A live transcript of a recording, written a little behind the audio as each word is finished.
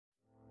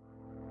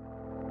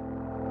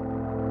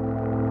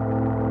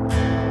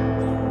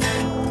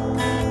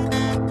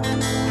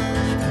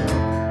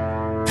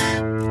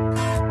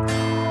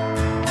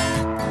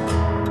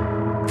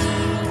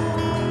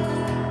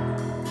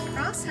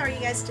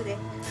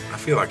I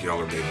feel like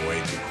y'all are being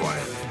way too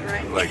quiet.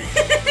 Right. Like,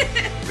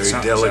 very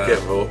delicate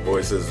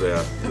voices.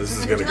 This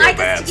is going to go Like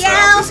bad us to yell.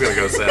 south. This is going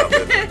to go south,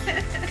 isn't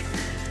it?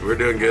 We're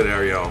doing good. How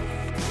are y'all?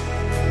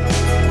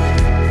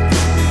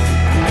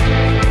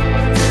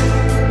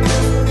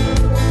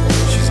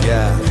 She's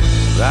got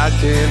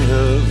rock in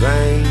her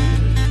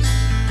veins,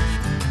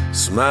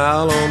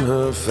 smile on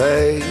her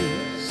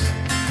face,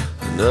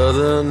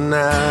 another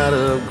night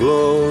of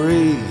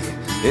glory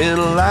in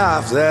a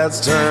life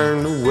that's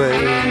turned away.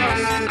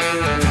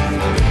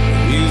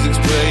 Music's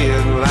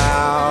playing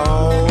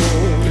loud,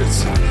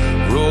 it's the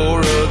roar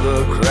of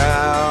the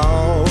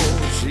crowd.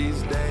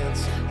 She's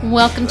dancing.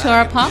 Welcome to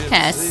our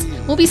podcast.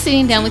 We'll be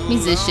sitting down with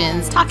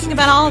musicians, Talking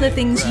about all the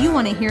things you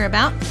want to hear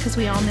about, because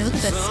we all know the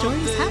best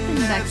stories happen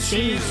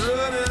backstage.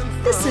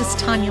 This is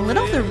Tanya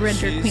Little, the Red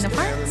Dirt Queen of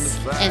Hearts.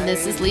 and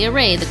this is Leah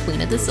Ray, the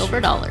Queen of the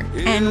Silver Dollar.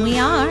 And we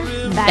are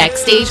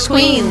Backstage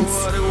Queens.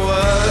 What it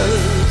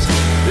was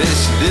that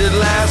she did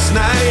last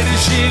night.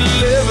 Is she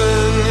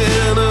living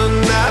in a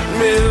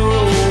nightmare,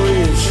 or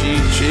is she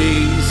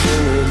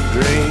chasing a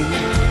dream?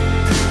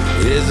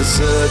 Is it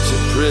such a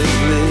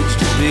privilege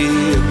to be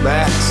a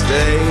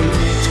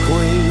backstage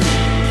queen?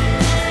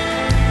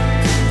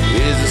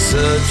 Is it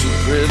such a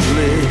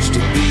privilege to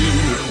be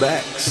a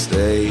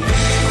backstage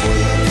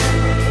queen?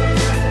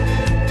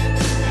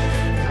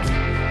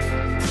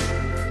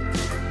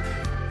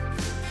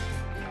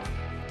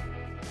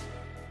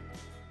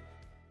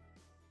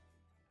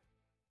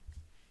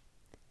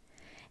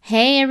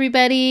 Hey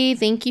everybody,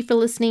 thank you for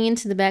listening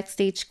into the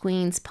Backstage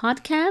Queens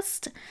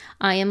podcast.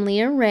 I am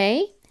Leah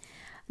Ray.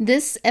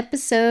 This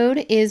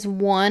episode is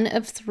one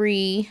of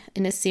 3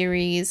 in a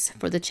series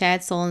for the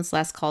Chad Solon's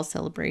Last Call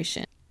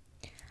celebration.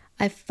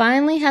 I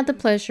finally had the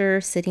pleasure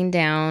of sitting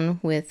down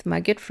with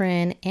my good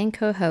friend and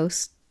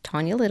co-host,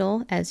 Tanya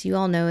Little, as you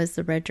all know as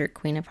the Red Dirt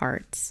Queen of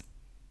Hearts.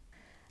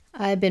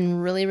 I've been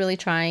really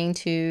trying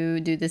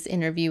to do this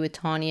interview with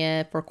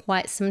Tanya for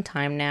quite some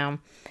time now,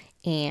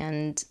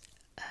 and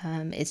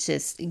it's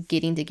just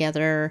getting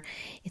together.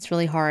 It's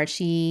really hard.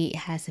 She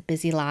has a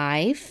busy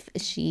life.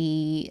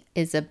 She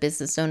is a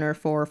business owner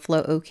for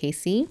Flow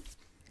OKC.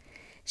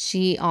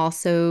 She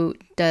also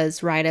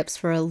does write-ups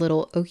for a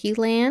Little Okie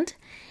Land,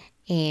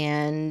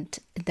 and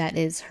that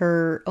is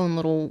her own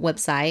little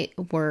website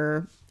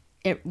where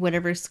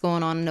whatever's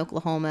going on in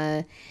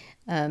Oklahoma,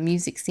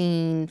 music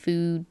scene,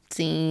 food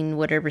scene,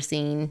 whatever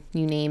scene,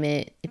 you name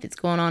it. If it's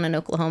going on in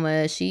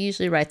Oklahoma, she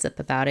usually writes up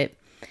about it.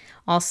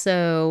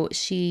 Also,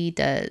 she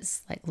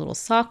does like little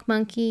sock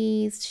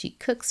monkeys. She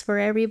cooks for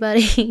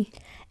everybody.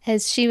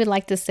 As she would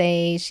like to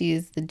say,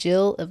 she's the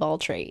Jill of all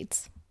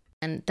trades.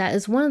 And that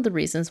is one of the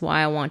reasons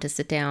why I want to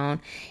sit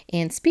down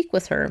and speak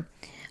with her.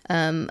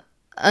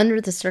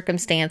 Under the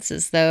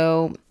circumstances,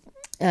 though,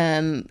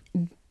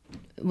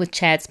 with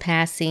Chad's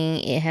passing,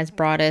 it has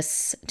brought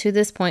us to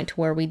this point to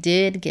where we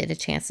did get a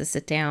chance to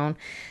sit down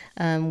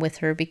with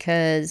her,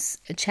 because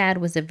Chad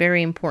was a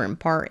very important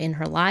part in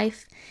her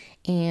life.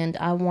 And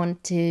I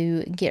want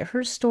to get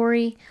her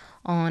story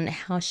on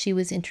how she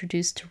was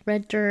introduced to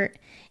Red Dirt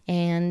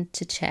and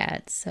to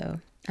Chad.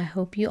 So I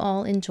hope you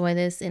all enjoy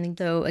this. And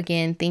so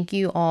again, thank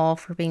you all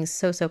for being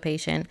so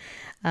patient.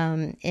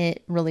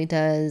 It really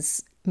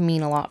does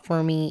mean a lot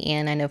for me,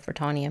 and I know for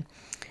Tanya.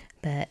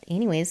 But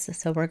anyways,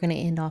 so we're going to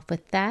end off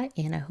with that,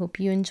 and I hope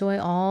you enjoy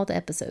all the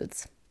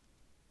episodes.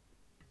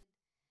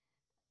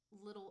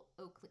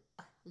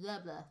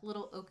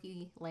 Little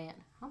Okie Land.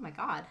 Oh my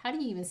God, how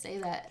do you even say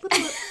that?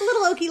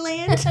 Little Okie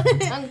Land.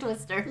 Tongue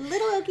twister.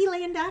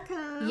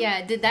 LittleOkieLand.com.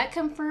 Yeah, did that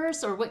come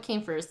first, or what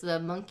came first? The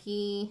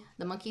monkey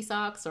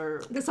socks,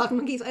 or The sock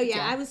monkeys. Oh yeah,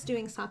 Yeah. I was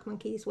doing sock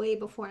monkeys way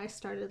before I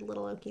started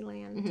Little Okie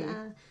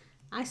Land.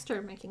 I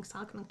started making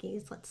sock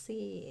monkeys, let's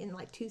see, in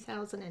like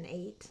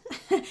 2008.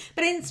 But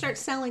I didn't start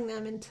selling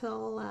them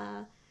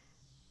until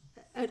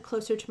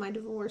closer to my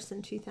divorce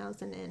in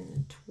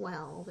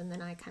 2012. And then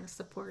I kind of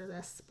supported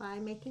us by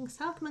making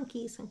sock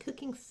monkeys and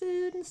cooking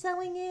food and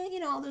selling it.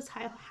 You know, all those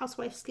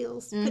housewife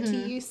skills put to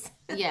use.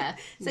 yeah.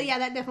 So yeah,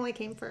 that definitely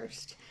came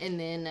first. And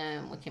then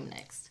what came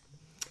next?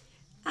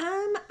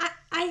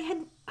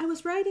 I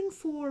was writing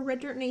for Red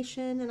Dirt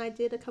Nation, and I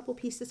did a couple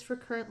pieces for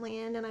Current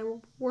Land, and I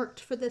worked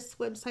for this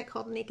website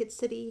called Naked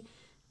City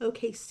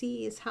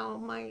OKC is how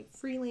my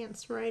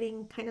freelance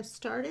writing kind of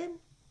started.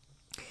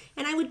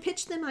 And I would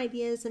pitch them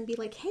ideas and be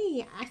like,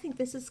 hey, I think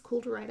this is cool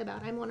to write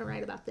about. I want to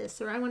write about this,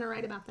 or I want to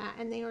write about that.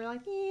 And they were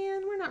like, yeah,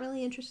 we're not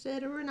really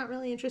interested, or we're not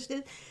really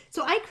interested.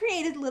 So I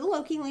created Little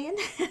Okie Land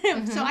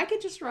so I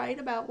could just write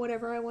about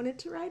whatever I wanted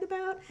to write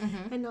about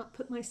and not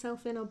put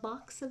myself in a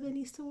box of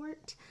any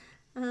sort.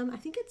 I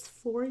think it's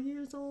 4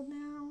 years old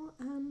now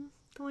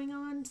going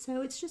on.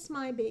 So it's just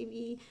my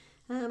baby.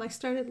 I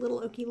started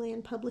Little Okie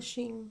Land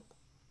Publishing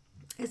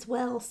as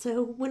well,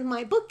 so when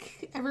my book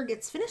ever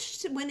gets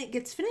finished,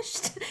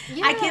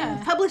 I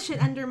can publish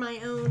it under my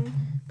own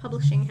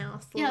publishing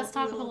house. Yeah, let's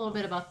talk a little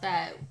bit about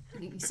that.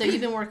 So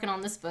you've been working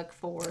on this book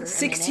for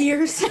 6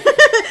 years.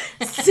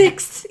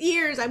 6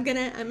 years. I'm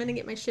gonna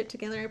get my shit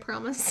together, I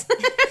promise.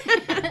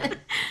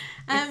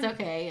 It's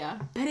okay, yeah.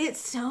 But it's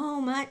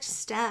so much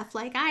stuff.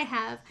 Like, I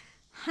have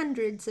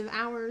hundreds of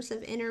hours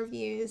of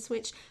interviews,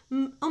 which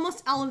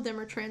almost all of them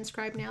are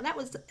transcribed now. That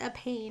was a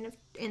pain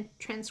in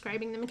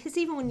transcribing them, because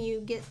even when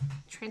you get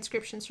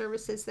transcription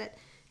services that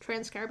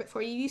transcribe it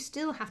for you, you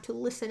still have to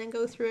listen and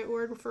go through it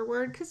word for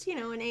word, because, you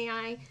know, an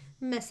AI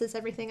messes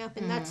everything up,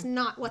 and that's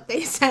not what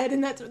they said,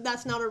 and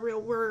that's not a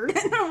real word,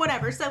 or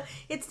whatever. So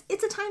it's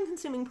a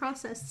time-consuming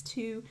process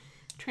to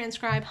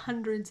transcribe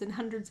hundreds and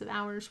hundreds of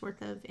hours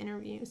worth of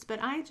interviews.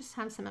 But I just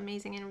have some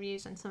amazing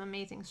interviews and some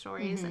amazing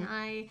stories, and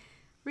I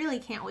really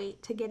can't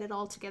wait to get it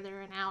all together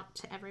and out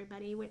to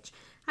everybody, which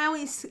I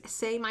always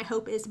say my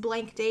hope is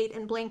blank date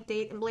and blank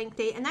date and blank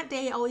date, and that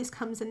day always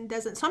comes and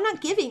doesn't. So I'm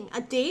not giving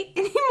a date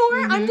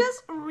anymore. I'm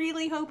just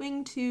really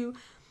hoping to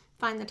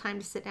find the time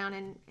to sit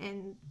down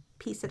and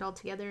piece it all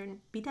together and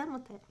be done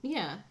with it.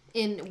 Yeah.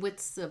 And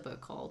what's the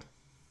book called?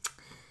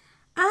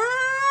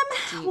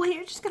 Well,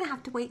 you're just gonna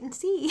have to wait and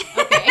see.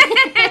 Okay.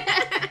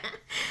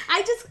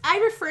 I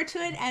refer to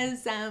it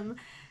as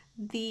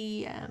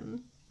the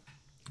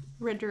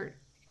Red Dirt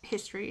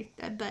history,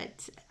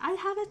 but I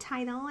have a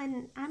title,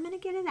 and I'm gonna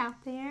get it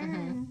out there.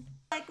 And,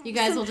 like, You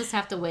guys will just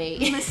have to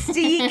wait.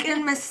 Mystique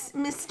and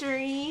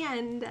mystery,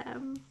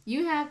 and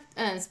You have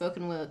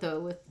spoken with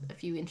a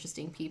few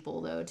interesting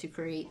people, though, to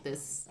create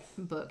this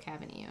book,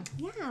 haven't you?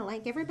 yeah,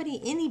 like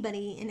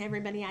anybody and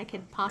everybody I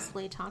could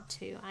possibly talk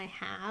to, I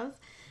have.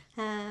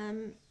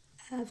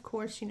 Of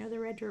course, you know, the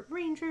Red Dirt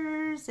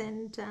Rangers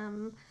and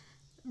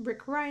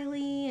Rick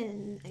Riley,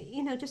 and,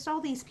 you know, just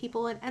all these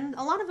people, and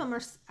a lot of them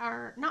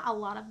are not a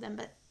lot of them,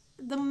 but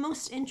the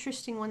most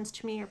interesting ones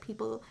to me are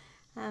people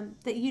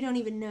that you don't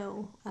even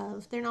know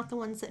of. They're not the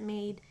ones that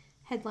made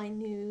headline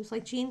news,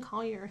 like Gene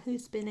Collier,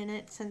 who's been in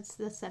it since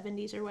the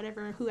 70s or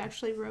whatever, who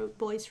actually wrote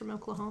Boys from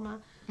Oklahoma.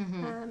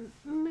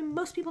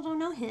 Most people don't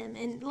know him,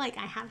 and, like,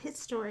 I have his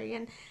story,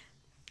 and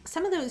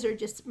some of those are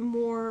just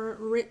more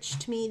rich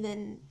to me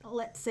than,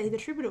 let's say, the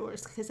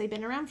Troubadours, because they've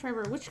been around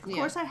forever, which, of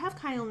course, I have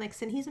Kyle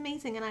Nixon. He's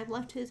amazing, and I've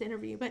loved his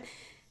interview. But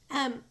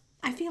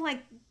I feel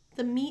like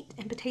the meat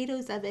and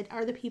potatoes of it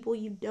are the people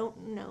you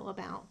don't know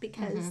about,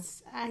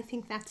 because I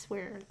think that's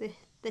where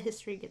the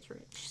history gets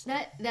rich. So.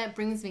 That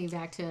brings me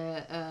back to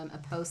a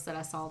post that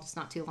I saw just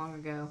not too long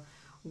ago,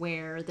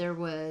 where there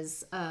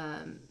was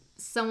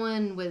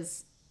someone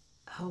was,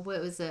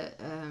 what was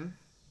it?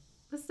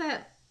 What's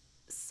that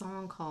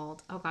song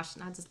called? Oh gosh,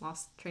 I just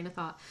lost train of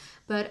thought.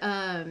 But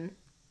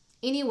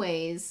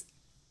anyways,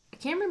 I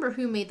can't remember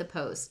who made the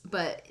post,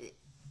 but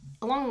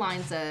along the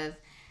lines of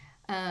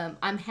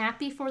I'm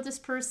happy for this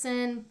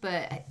person,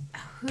 but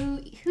who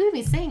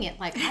even saying it?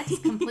 Like, I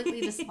just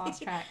completely just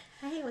lost track.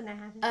 I hate when that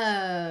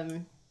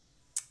happens.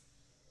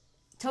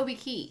 Toby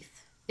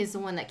Keith is the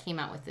one that came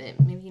out with it.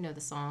 Maybe you know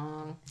the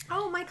song.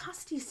 Oh, Mike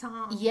Hosty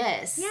song.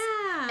 Yes.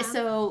 Yeah.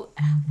 So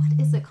what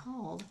is it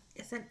called?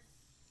 Is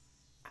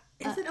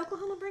it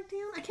Oklahoma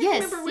Breakdown? I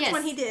can't remember which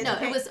one he did. No,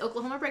 it was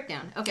Oklahoma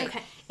Breakdown. Okay.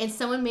 And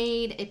someone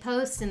made a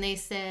post and they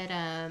said,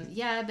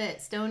 yeah,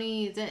 but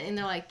Stoney, and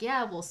they're like,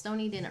 yeah, well,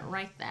 Stoney didn't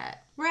write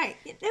that. Right.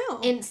 No.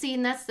 And see,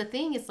 and that's the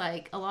thing, is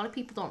like, a lot of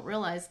people don't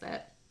realize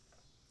that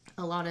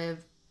a lot of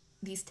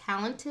these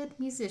talented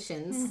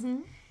musicians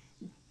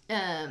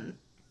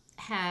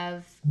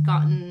have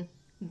gotten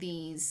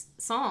these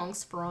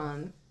songs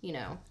from, you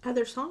know,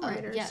 other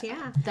songwriters,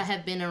 that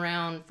have been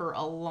around for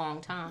a long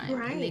time,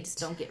 right? And they just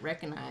don't get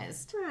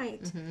recognized,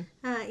 right?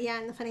 Yeah,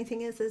 and the funny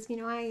thing is you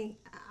know,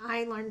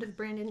 I learned of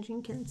Brandon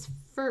Jenkins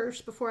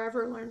first before I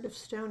ever learned of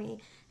Stoney,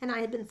 and I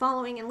had been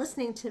following and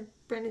listening to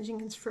Brandon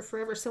Jenkins for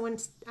forever. So when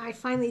I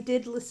finally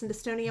did listen to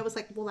Stoney, I was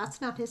like, well,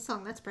 that's not his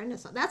song, that's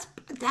Brandon's song. That's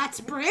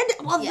Brandon.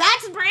 Well,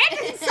 that's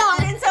Brandon's song,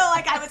 and so,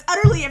 like, I was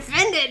utterly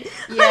offended.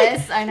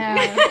 Yes, I know.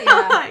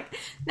 Yeah. Like,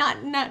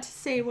 not to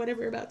say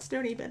whatever about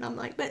Stoney, but I'm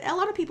like, but a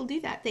lot of people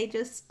do that. They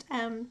just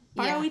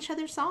borrow each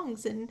other's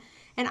songs, and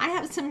I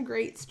have some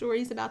great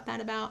stories about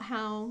that, about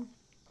how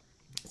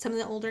some of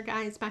the older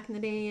guys back in the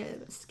day,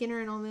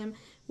 Skinner and all them,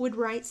 would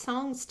write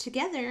songs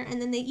together,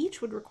 and then they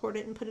each would record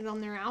it and put it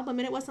on their album.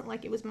 And it wasn't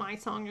like it was my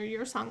song or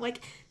your song. Like,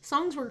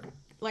 songs were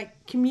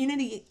like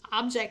community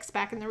objects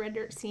back in the Red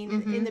Dirt scene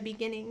in the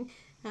beginning,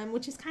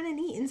 which is kind of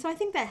neat. And so I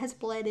think that has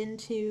bled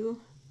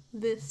into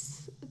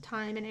this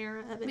time and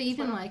era of it. But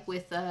even like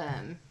with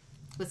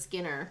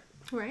Skinner,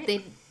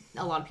 right?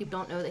 A lot of people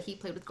don't know that he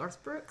played with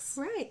Garth Brooks.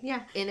 Right,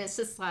 yeah. And it's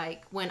just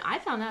like, when I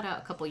found that out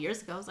a couple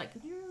years ago, I was like,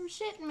 you're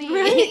shitting me.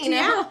 Right, you know?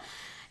 yeah.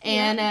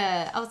 And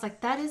I was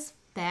like, that is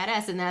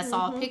badass. And then I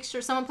saw a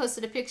picture. Someone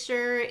posted a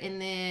picture. And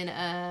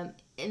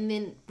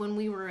then when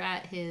we were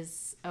at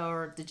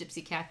the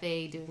Gypsy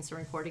Cafe doing some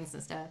recordings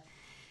and stuff,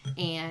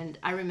 and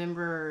I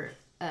remember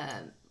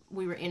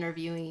we were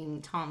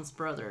interviewing Tom's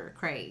brother,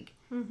 Craig.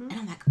 And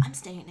I'm like, I'm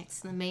standing next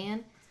to the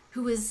man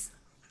who was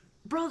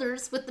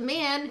brothers with the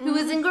man who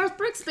was in Garth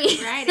Brooks' band.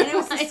 Right, and it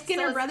was the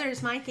Skinner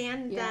brothers, Mike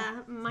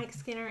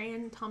Skinner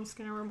and Tom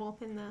Skinner were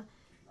both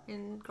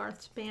in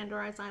Garth's band,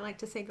 or as I like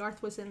to say,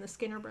 Garth was in the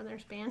Skinner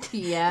brothers band.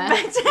 Yeah.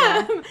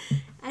 But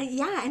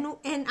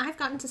and I've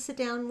gotten to sit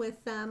down with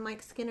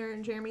Mike Skinner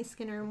and Jeremy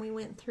Skinner, and we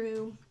went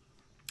through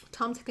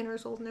Tom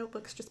Skinner's old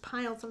notebooks, just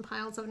piles and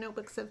piles of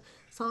notebooks of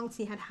songs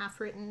he had half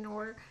written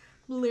or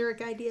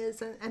lyric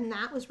ideas, and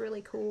that was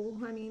really cool.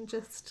 I mean,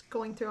 just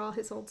going through all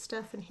his old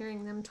stuff and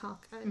hearing them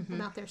talk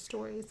about their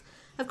stories.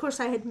 Of course,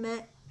 I had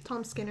met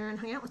Tom Skinner and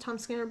hung out with Tom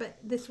Skinner, but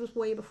this was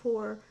way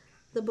before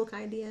the book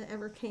idea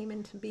ever came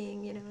into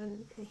being, you know,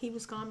 and he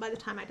was gone by the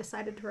time I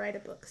decided to write a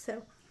book,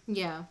 so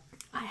yeah,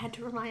 I had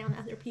to rely on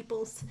other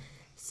people's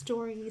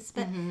stories.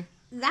 But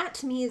that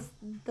to me is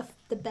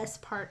the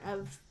best part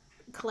of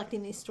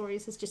collecting these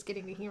stories, is just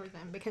getting to hear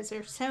them, because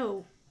they're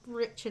so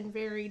rich and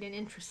varied and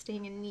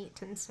interesting and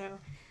neat, and so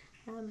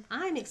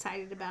I'm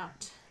excited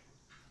about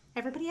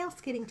everybody else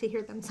getting to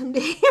hear them someday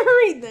or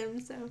read them.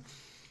 So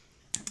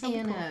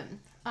and cool.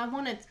 I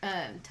want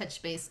to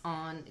touch base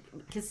on,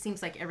 because it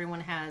seems like everyone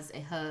has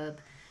a hub,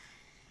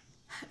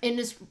 and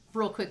just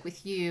real quick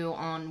with you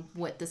on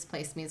what this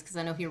place means, because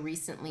I know here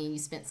recently you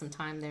spent some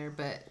time there,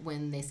 but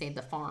when they say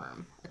the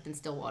farm up in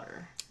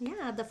Stillwater.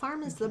 Yeah, the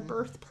farm is the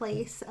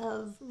birthplace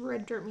of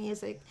Red Dirt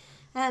music.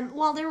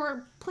 While there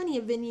were plenty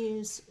of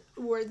venues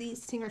where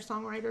these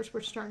singer-songwriters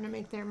were starting to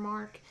make their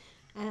mark,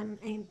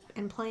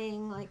 and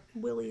playing like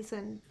Willie's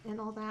and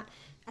all that,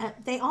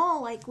 they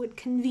all like would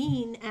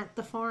convene at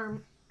the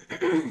farm.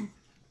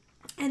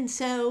 And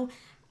so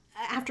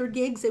after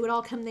gigs, they would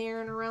all come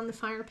there, and around the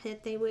fire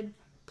pit they would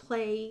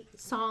play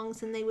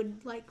songs, and they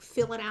would like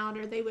fill it out,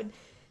 or they would,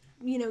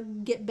 you know,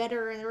 get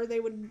better, or they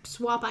would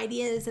swap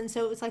ideas. And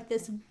so it was like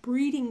this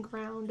breeding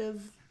ground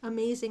of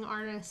amazing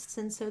artists,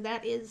 and so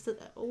that is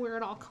where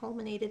it all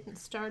culminated and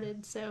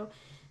started. So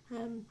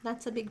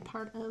that's a big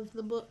part of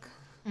the book.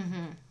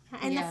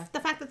 And the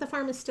fact that the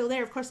farm is still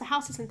there. Of course, the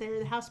house isn't there.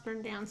 The house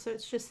burned down, so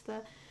it's just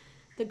the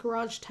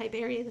garage type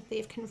area that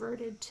they've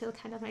converted to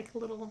kind of like a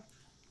little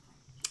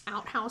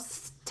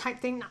outhouse type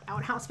thing. Not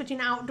outhouse, but, you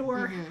know,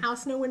 outdoor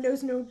house, no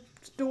windows, no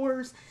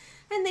doors.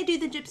 And they do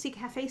the Gypsy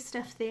Cafe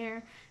stuff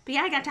there. But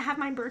yeah, I got to have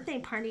my birthday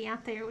party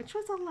out there, which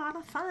was a lot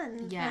of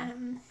fun. Yeah.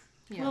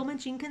 Wilma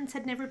Jenkins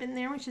had never been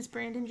there, which is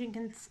Brandon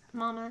Jenkins'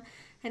 mama,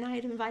 and I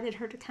had invited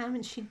her to come,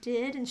 and she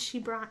did, and she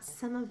brought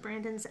some of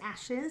Brandon's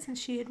ashes, and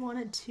she had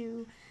wanted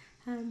to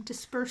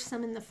disperse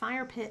some in the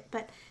fire pit,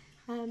 but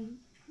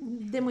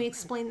then we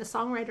explained the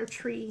songwriter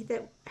tree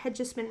that had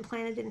just been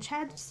planted in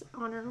Chad's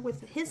honor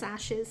with his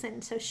ashes,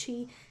 and so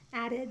she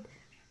added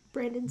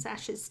Brandon's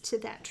ashes to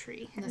that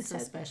tree. And that's so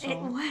special. It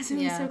was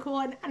so cool.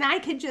 And I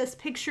could just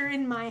picture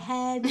in my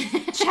head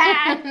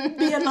Chad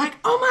being like,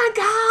 oh my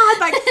God,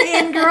 like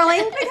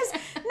fangirling. Because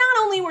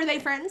not only were they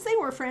friends,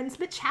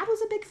 but Chad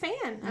was a big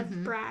fan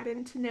of Brad.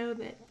 And to know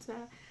that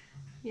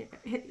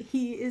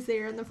he is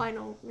there in the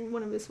final,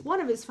 one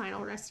of his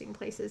final resting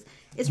places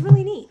is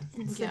really neat.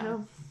 And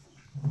so,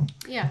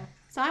 yeah.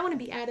 So I want to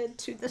be added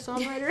to the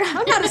songwriter.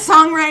 I'm not a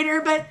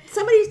songwriter, but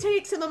somebody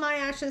take some of my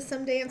ashes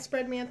someday and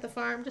spread me at the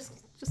farm,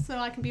 just so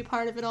I can be a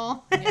part of it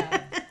all.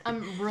 Yeah,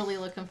 I'm really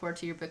looking forward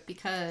to your book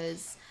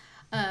because,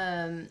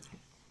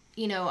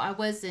 you know, I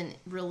was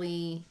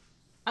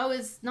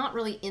not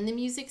really in the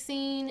music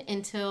scene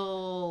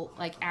until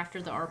like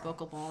after the Art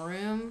Vocal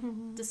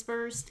Ballroom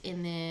dispersed,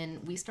 and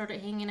then we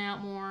started hanging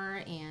out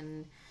more,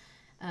 and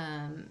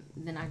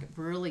then I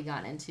really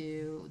got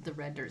into the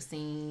Red Dirt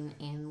scene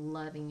and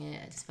loving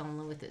it. I just fell in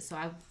love with it. So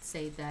I would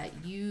say that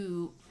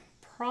you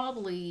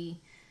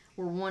probably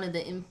were one of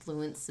the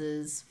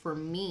influences for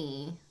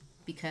me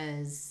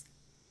because,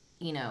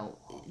 you know,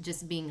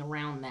 just being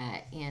around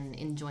that and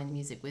enjoying the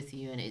music with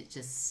you, and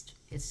it's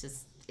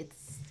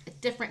a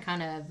different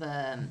kind of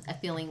a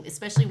feeling,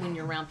 especially when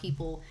you're around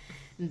people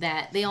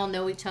that they all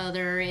know each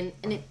other, and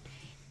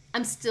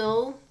I'm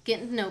still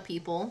getting to know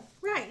people.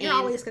 Right, you're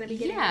always going to be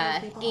getting to know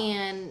people.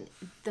 And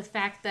the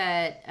fact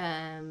that,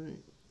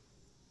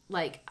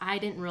 like, I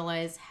didn't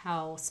realize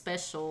how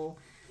special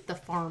the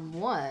farm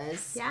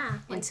was. Yeah.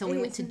 Until we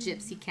went to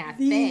Gypsy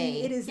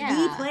Cafe. It is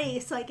the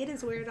place. Like, it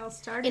is where it all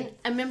started. And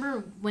I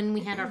remember when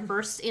we had our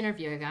first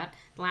interview, I got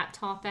the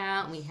laptop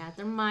out, and we had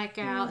their mic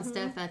out and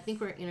stuff. I think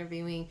we were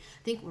interviewing,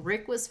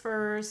 Rick was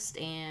first,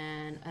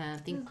 and I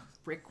think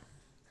Rick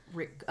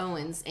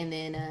Owens, and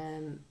then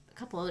a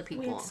couple other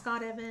people. We had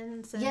Scott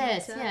Evans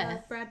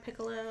and Brad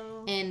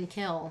Piccolo. And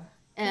Kel.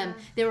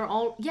 They were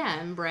all,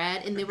 and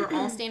Brad, and they were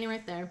all standing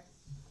right there.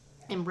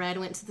 And Brad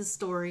went to the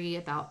story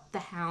about the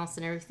house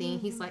and everything.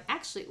 He's like,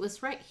 actually, it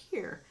was right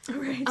here.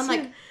 Right. I'm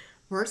like,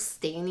 we're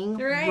standing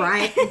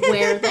right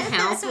where the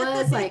house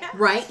was, like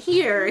right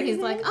here. He's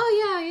like,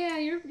 oh yeah,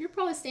 you're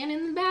probably standing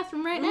in the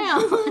bathroom right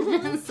now.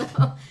 And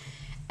so,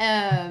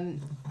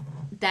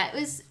 that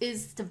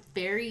is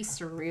very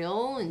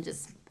surreal and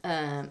just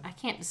I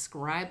can't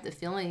describe the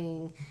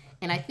feeling.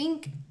 And I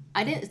think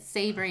I didn't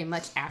say very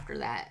much after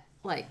that.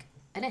 Like,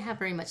 I didn't have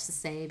very much to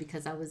say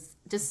because I was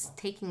just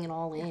taking it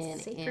all in.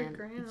 Sacred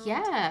ground.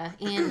 Yeah,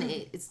 and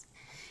it's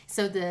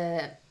so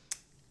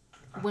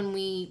when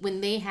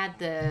they had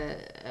the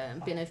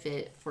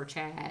benefit for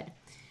Chad,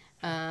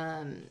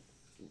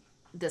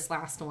 this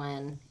last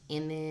one,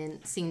 and then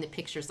seeing the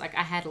pictures, like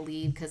I had to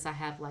leave because I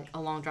have like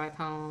a long drive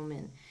home,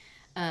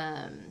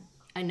 and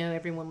I know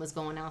everyone was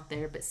going out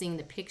there, but seeing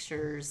the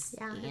pictures.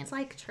 Yeah, it's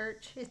like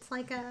church. It's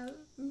like a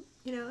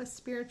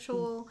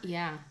spiritual,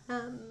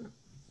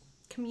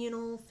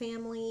 communal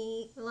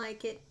family.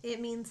 Like it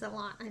means a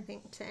lot, I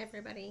think, to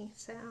everybody.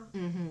 So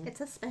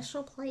it's a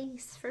special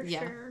place for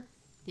sure.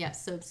 Yeah,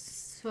 so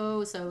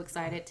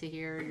excited to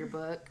hear your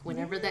book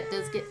whenever that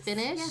does get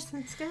finished. Yes,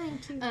 it's going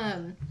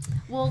to.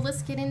 Well,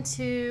 let's get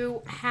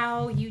into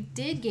how you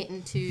did get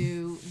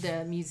into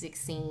the music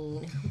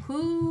scene.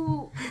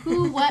 Who,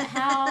 what,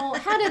 how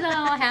did it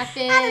all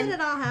happen? How did it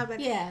all happen?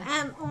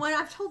 Yeah. Well,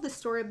 I've told this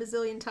story a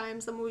bazillion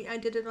times, and I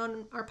did it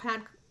on our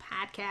podcast.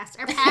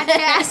 And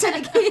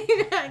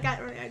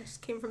I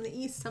just came from the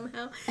east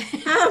somehow.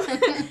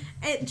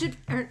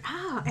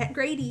 At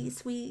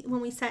Grady's, when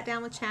we sat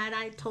down with Chad,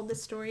 I told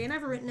this story, and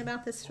I've written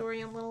about this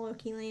story on Little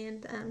Okie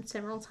Land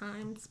several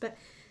times, but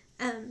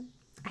I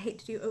hate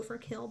to do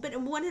overkill. But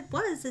what it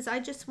was is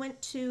I just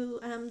went to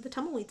the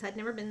Tumbleweeds. I'd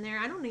never been there.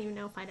 I don't even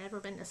know if I'd ever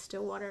been to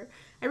Stillwater.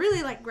 I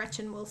really like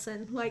Gretchen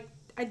Wilson.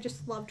 I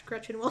just loved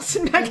Gretchen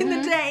Wilson back in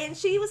the day, and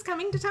she was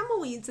coming to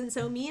Tumbleweeds, and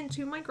so me and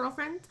two of my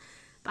girlfriends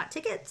bought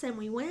tickets, and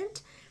we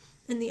went,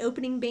 and the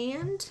opening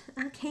band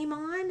came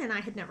on, and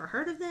I had never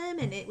heard of them,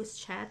 and it was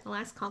Chad, the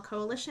Last Call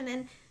Coalition,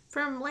 and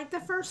from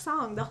the first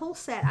song, the whole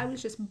set, I was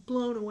just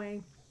blown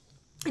away.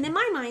 And in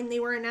my mind,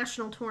 they were a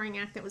national touring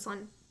act that was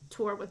on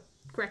tour with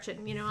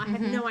Gretchen. I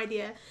had no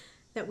idea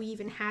that we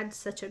even had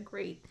such a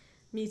great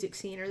music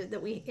scene, or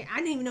that I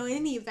didn't even know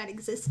any of that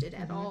existed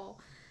at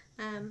all.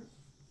 And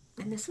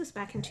this was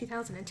back in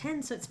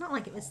 2010, so it's not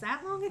like it was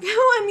that long ago.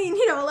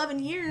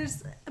 11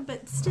 years,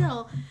 but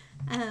still.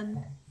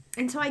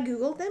 And so I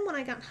Googled them when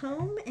I got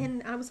home,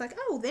 and I was like,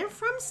 oh, they're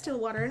from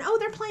Stillwater, and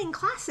they're playing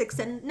Classics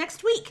and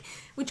next week,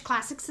 which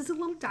Classics is a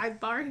little dive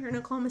bar here in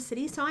Oklahoma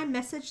City. So I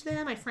messaged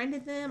them, I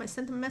friended them, I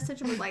sent them a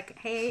message and was like,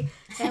 hey,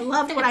 I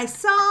loved what I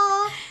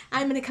saw.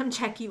 I'm going to come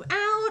check you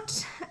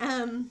out.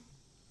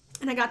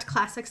 And I got to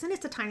Classics, and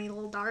it's a tiny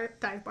little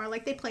dive bar.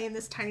 They play in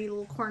this tiny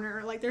little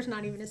corner. There's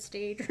not even a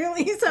stage,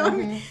 really. So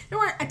there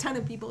weren't a ton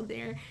of people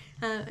there.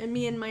 And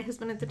me and my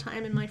husband at the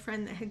time and my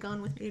friend that had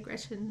gone with me to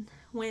Gretchen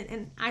went.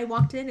 And I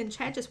walked in, and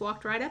Chad just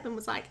walked right up and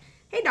was like,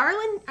 hey,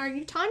 darling, are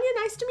you Tanya?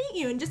 Nice to meet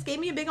you. And just gave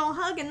me a big old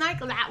hug. And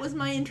that was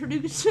my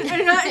introduction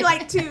and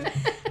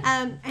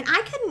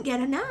I couldn't get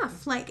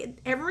enough.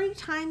 Every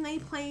time they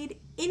played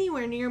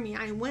anywhere near me,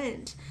 I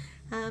went.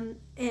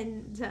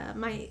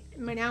 My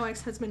now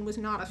ex-husband was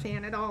not a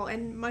fan at all,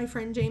 and my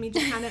friend Jamie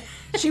just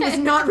she was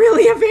not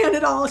really a fan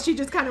at all. She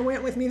just kind of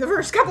went with me the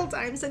first couple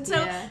times, and so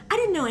I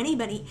didn't know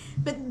anybody,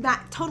 but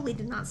that totally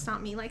did not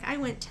stop me. I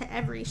went to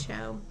every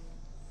show,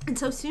 and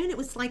so soon it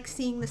was like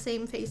seeing the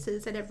same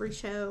faces at every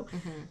show.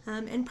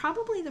 And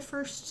probably the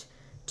first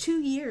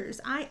 2 years,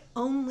 I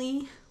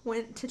only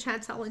went to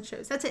Chad Solid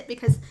shows. That's it,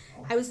 because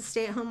I was a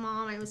stay-at-home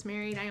mom. I was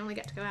married. I only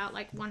got to go out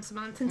once a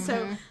month, and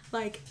so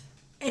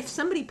if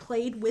somebody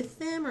played with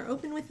them or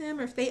opened with them,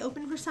 or if they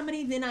opened for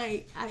somebody, then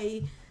I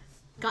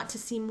got to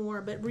see more.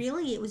 But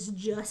really, it was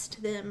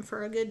just them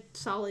for a good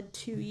solid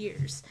 2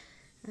 years.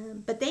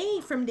 But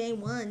they, from day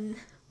one,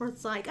 were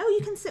like, oh,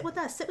 you can sit with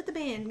us, sit with the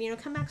band,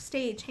 come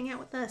backstage, hang out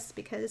with us,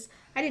 because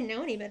I didn't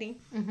know anybody.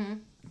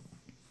 And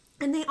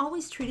they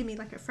always treated me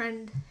like a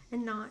friend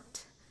and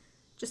not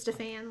just a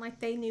fan.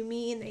 They knew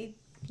me, and they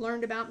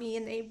learned about me,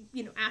 and they,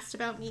 asked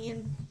about me,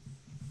 and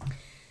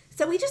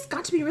so we just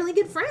got to be really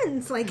good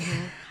friends. I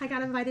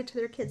got invited to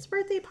their kids'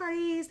 birthday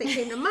parties. They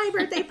came to my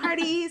birthday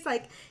parties.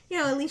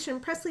 Alicia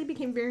and Presley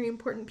became very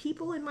important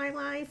people in my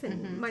life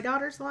and my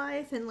daughter's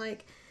life. And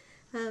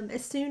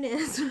as soon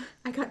as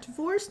I got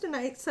divorced and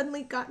I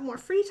suddenly got more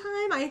free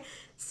time, I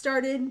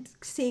started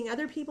seeing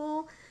other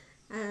people,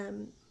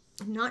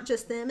 not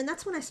just them. And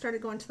that's when I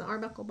started going to the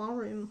Arbuckle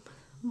Ballroom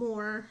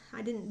more.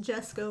 I didn't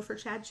just go for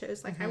Chad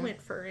shows. I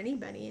went for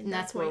anybody. And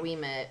that's where we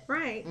met.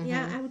 Right.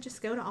 Yeah. I would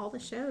just go to all the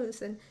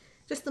shows, and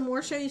just the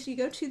more shows you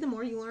go to, the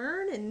more you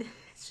learn, and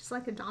it's just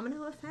like a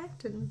domino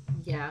effect. And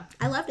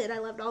I loved it. I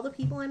loved all the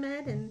people I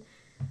met,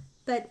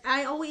 but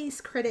I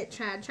always credit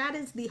Chad. Chad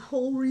is the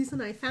whole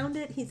reason I found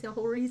it. He's the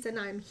whole reason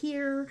I'm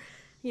here.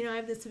 I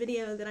have this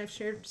video that I've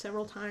shared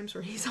several times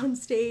where he's on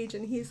stage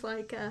and he's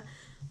like,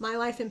 my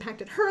life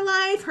impacted her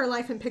life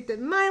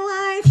impacted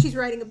my life, she's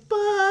writing a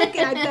book,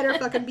 and I better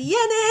fucking be in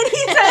it, he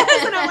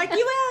says, and I'm like,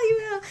 you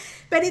will.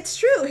 But it's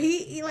true.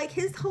 He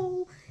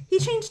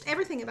changed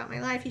everything about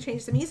my life. He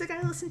changed the music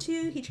I listened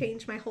to. He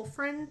changed my whole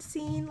friend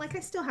scene. I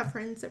still have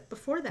friends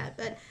before that,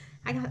 but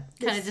I got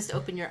this, kind of just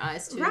open your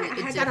eyes to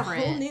I got a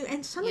whole new,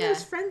 and some of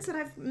those friends that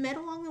I've met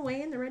along the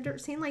way in the Red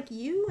Dirt scene, like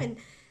you, and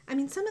I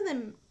mean, some of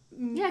them.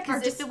 Yeah,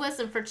 because if it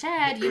wasn't for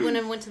Chad, you wouldn't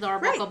have went to the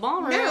Arbuckle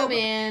Ballroom,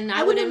 and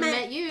I wouldn't have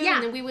met you,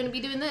 and then we wouldn't be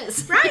doing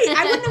this. Right,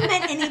 I wouldn't have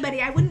met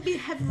anybody. I wouldn't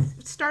have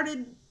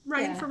started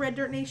writing for Red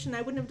Dirt Nation.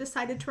 I wouldn't have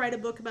decided to write a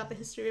book about the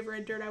history of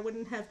Red Dirt. I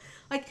wouldn't have,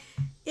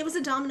 it was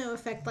a domino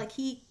effect.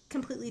 He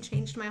completely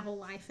changed my whole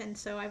life, and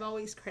so I've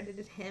always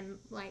credited him.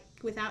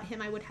 Without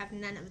him, I would have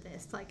none of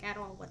this, at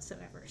all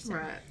whatsoever. So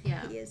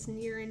he is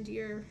near and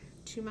dear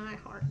to my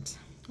heart.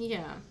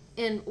 Yeah,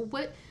 and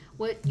what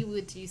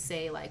would you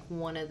say,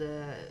 one of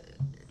the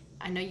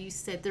I know you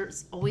said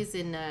there's always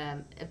in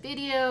a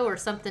video or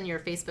something, your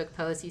Facebook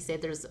post, you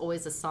said there's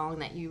always a song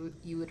that you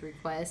would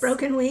request.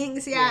 Broken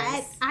Wings, yeah.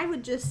 Yes. I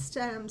would just,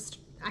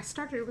 I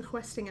started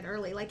requesting it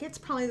early. Like, it's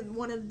probably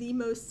one of the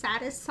most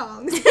saddest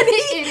songs. It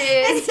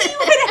is. And he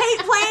would hate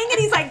playing, and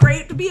he's like,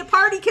 great to be a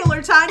party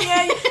killer, Tanya.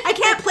 I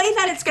can't play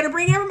that. It's going to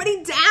bring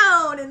everybody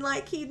down. And,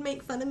 like, he'd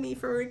make fun of me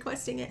for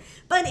requesting it.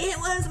 But it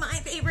was my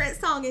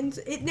favorite song, and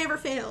it never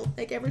failed.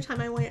 Like, every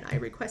time I went, I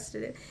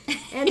requested it.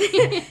 And,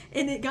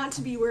 and it got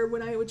to be where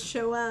when I would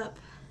show up,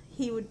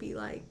 he would be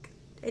like,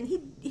 and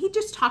he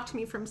just talked to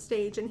me from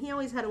stage, and he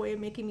always had a way of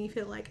making me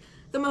feel like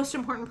the most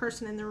important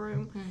person in the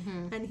room.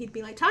 Mm-hmm. And he'd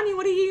be like, Tanya,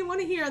 what do you want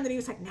to hear? And then he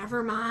was like,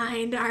 never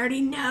mind, I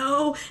already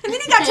know. And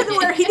then he got to the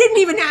where he didn't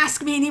even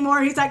ask me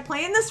anymore. He's like,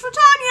 playing this for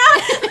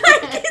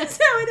Tanya. And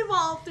so it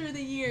evolved through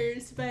the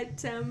years.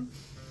 But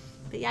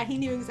yeah, he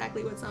knew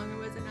exactly what song it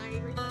was, and I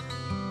requested it.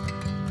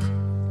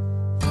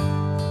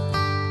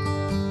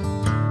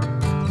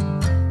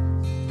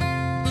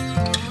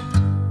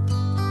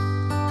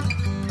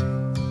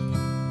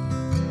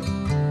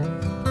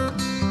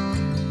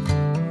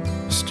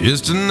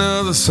 Just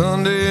another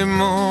Sunday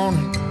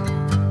morning,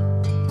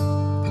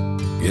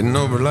 getting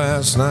over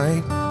last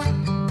night.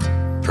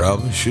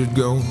 Probably should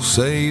go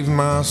save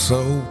my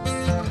soul.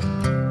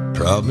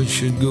 Probably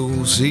should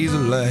go see the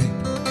light.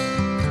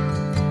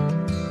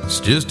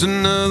 It's just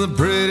another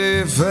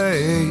pretty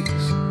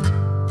face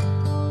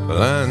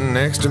lying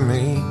next to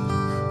me.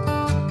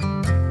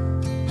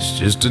 It's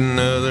just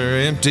another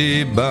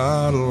empty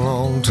bottle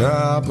on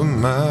top of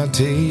my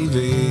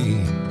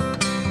TV.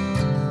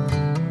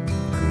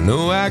 I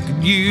know I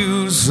could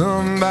use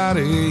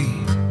somebody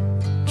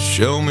to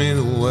show me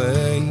the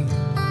way.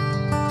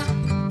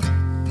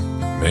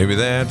 Maybe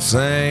that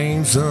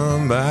same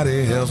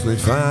somebody helps me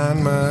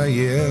find my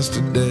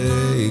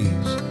yesterdays.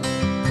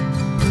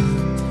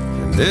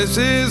 And this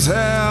is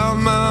how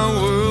my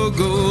world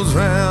goes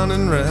round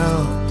and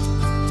round.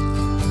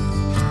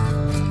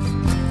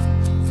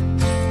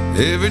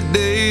 Every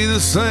day the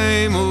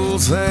same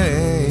old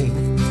thing.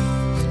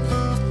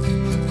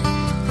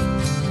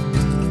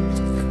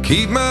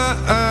 Keep my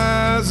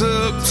eyes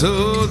up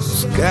towards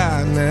the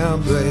sky now,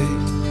 babe.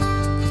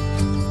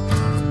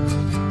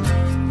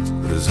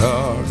 But it's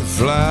hard to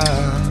fly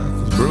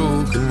with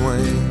broken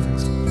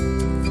wings.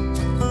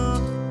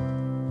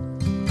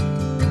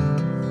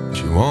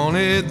 She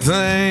wanted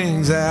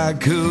things I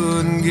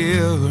couldn't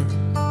give her.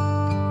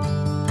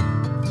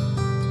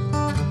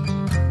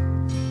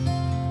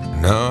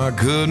 No, I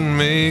couldn't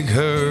make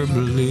her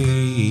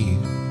believe.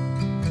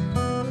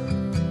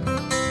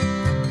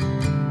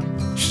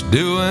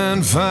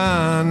 Doing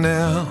fine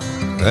now,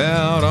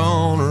 out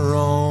on her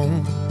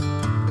own.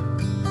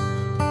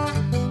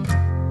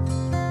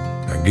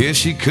 I guess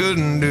she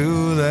couldn't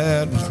do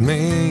that with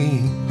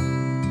me.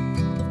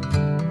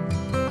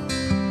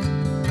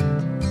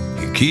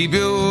 You keep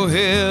your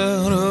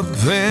head up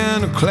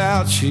in the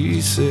clouds, she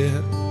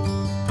said.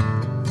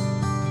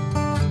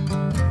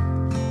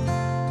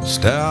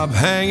 Stop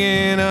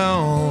hanging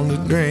on to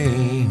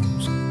dreams.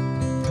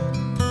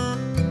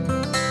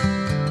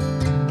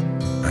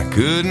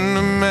 Couldn't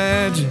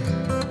imagine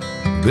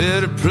a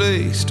better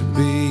place to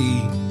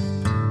be.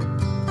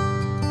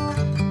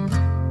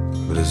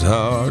 But it's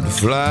hard to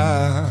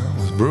fly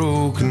with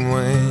broken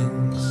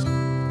wings.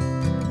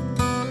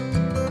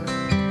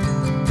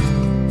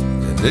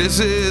 And this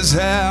is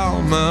how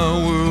my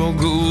world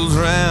goes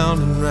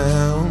round and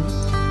round.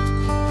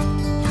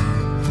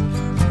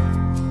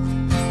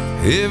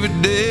 Every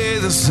day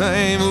the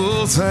same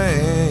old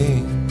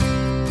thing.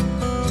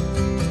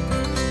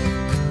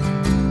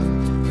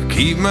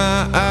 Keep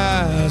my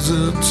eyes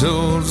up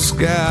towards the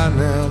sky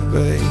now,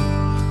 babe.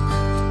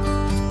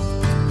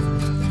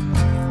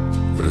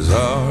 But it's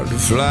hard to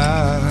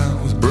fly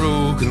with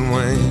broken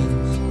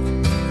wings.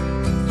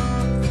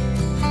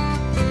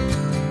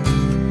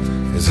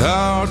 It's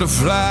hard to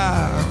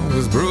fly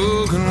with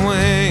broken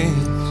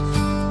wings.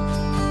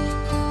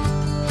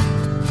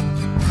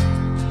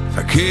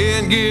 I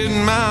can't get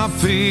my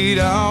feet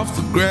off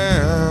the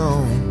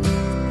ground.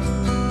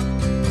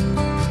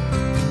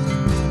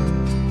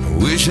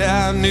 Wish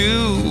I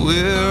knew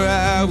where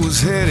I was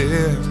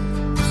headed.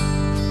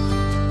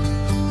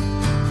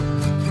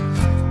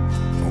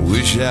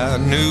 Wish I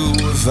knew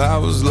if I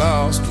was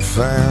lost or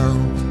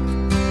found.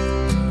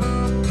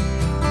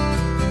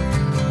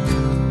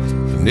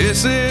 And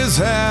this is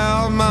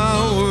how my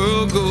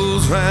world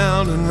goes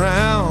round and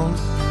round.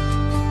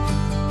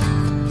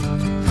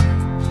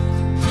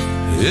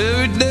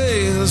 Every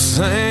day the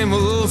same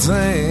old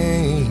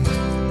thing.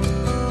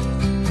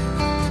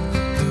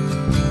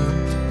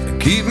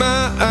 Keep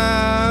my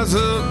eyes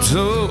up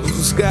towards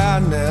the sky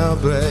now,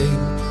 babe.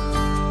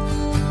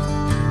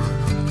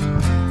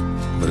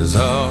 But it's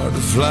hard to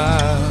fly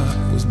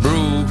with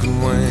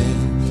broken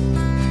wings.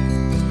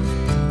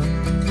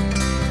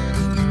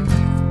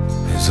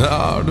 It's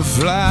hard to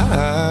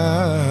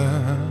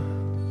fly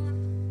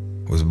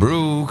with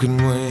broken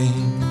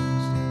wings.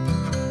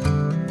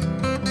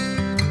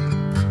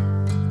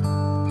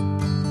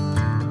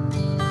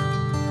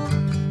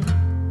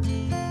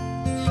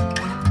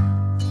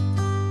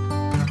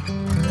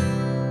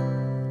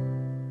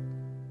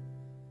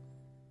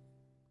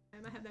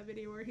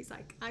 video where he's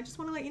like, I just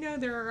want to let you know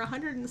there are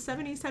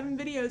 177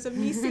 videos of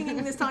me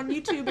singing this on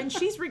YouTube, and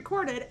she's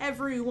recorded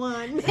every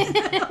one. Like,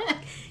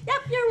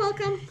 yep, you're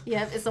welcome.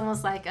 Yep, it's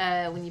almost like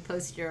when you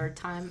post your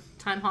time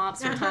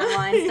hops or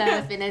timeline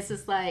stuff, and it's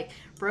just like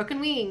broken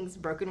wings,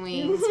 broken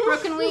wings,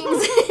 broken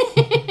wings.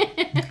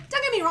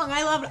 Don't get me wrong,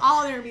 I loved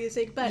all their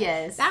music, but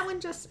yes, that one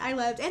I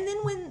loved. And then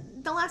when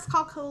the Last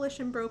Call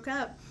Coalition broke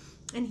up,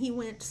 and he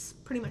went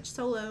pretty much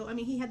solo. I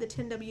mean, he had the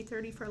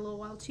 10W30 for a little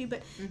while too,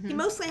 but he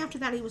mostly after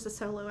that he was a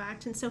solo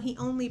act, and so he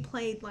only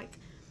played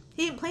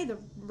he didn't play the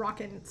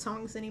rockin'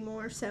 songs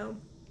anymore. So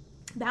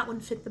that one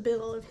fit the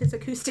bill of his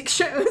acoustic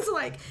shows.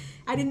 Like,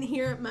 I didn't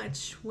hear it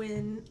much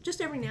when,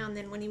 just every now and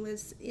then when he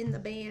was in the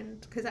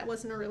band, because that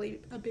wasn't really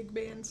a big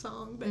band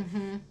song. But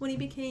when he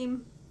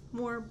became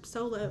more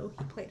solo,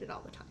 he played it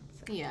all the time.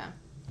 So. Yeah.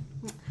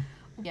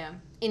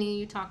 And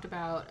you talked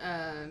about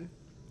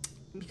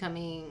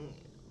becoming.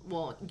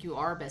 Well, you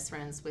are best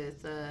friends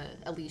with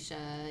Alicia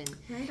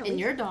and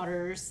your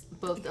daughters,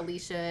 both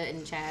Alicia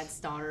and Chad's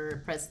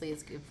daughter, Presley,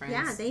 is good friends.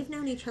 Yeah, they've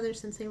known each other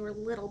since they were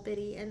little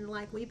bitty, and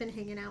like we've been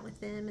hanging out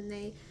with them, and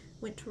they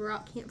went to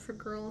rock camp for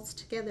girls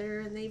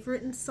together, and they've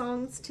written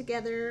songs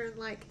together, and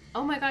like.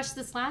 Oh my gosh!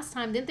 This last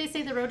time, didn't they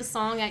say they wrote a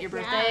song at your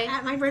birthday? Yeah,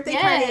 at my birthday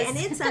party, and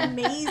it's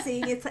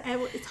amazing.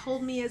 It's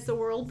Hold Me As the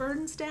World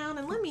Burns Down,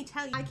 and let me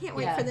tell you, I can't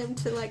wait for them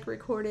to like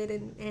record it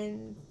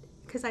and.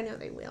 Because I know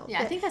they will. Yeah,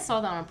 but I think I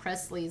saw that on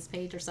Presley's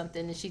page or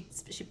something, and she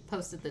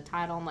posted the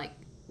title. I'm like,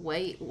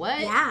 wait,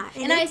 what? Yeah,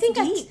 and I think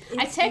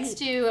I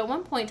texted you at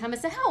one point in time. I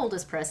said, how old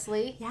is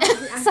Presley? Yeah,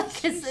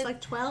 she's like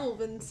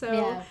 12, and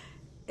so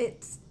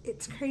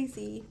it's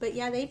crazy. But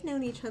yeah, they've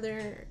known each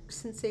other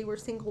since they were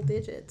single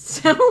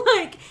digits. So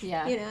like,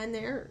 and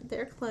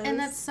they're close. And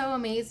that's so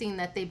amazing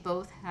that they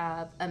both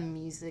have a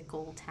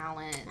musical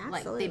talent.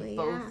 Absolutely, like they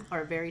both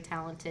are very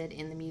talented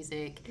in the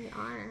music. They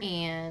are.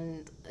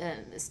 And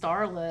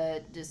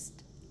Starla,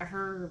 just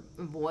her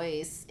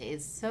voice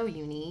is so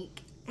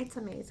unique. It's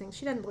amazing.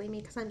 She doesn't believe me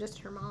because I'm just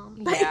her mom.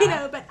 But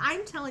but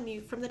I'm telling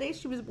you, from the day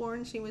she was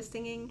born, she was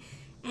singing,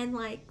 and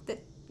like the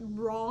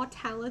raw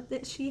talent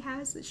that she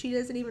has that she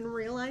doesn't even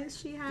realize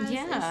she has.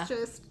 It's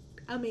just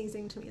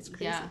amazing to me. It's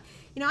crazy.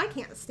 I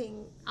can't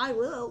sing. I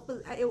will,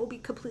 but it will be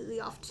completely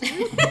off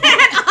tune.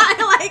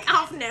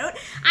 Off note.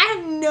 I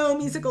have no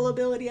musical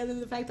ability other than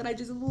the fact that I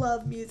just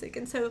love music,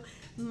 and so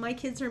my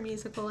kids are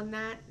musical, and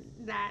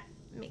that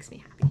makes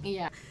me happy.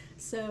 Yeah.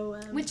 So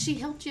which she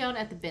helped you out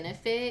at the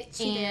benefit,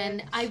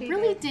 and I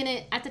really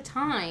didn't at the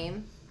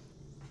time.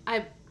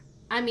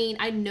 I mean,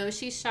 I know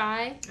she's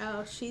shy.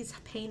 Oh, she's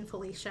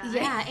painfully shy.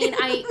 Yeah, and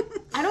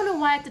I don't know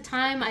why at the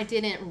time I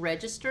didn't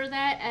register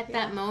that at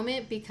that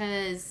moment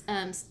because,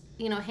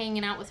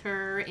 hanging out with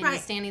her and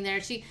standing there,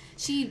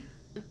 she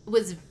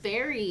was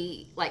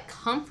very,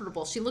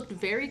 comfortable. She looked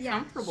very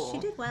comfortable. She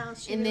did well.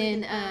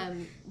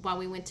 While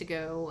we went to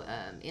go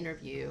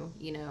interview,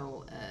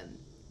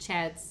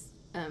 Chad's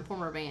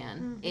former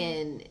band,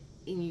 and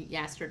you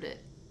asked her to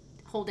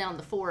hold down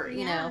the fort,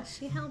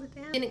 she held it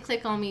down. Didn't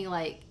click to me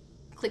like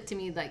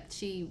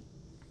she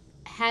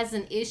has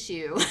an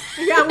issue.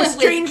 Yeah, with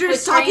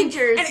strangers talking.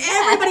 And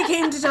everybody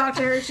came to talk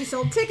to her. She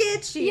sold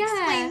tickets. She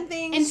explained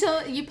things.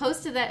 Until you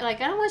posted that,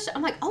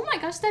 I'm like, oh my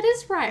gosh, that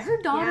is right.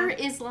 Her daughter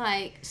is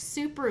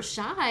super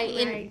shy.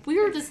 Right. And we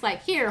were just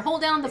like, here,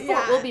 hold down the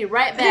fort. We'll be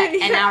right back.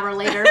 An hour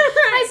later.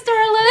 Hi,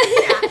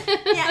 Starla.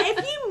 Yeah,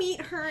 if you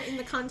meet her in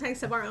the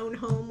context of our own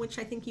home, which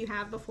I think you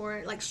have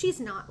before, she's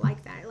not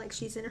like that.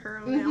 She's in her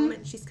own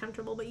element. She's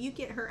comfortable. But you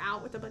get her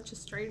out with a bunch of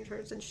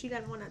strangers, and she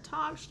doesn't want to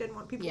talk. She didn't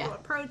want people to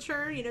approach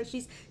her.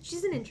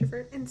 She's an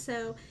introvert, and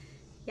so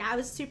I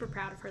was super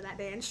proud of her that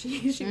day. And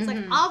she was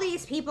like, all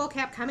these people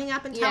kept coming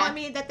up and telling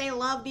me that they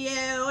loved you,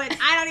 and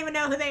I don't even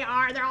know who they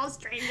are. They're all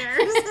strangers.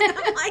 And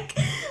I'm like,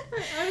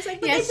 I was like,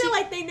 but they feel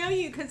like they know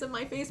you because of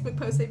my Facebook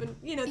posts. They've been,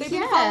 they've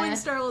been following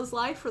Starla's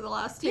life for the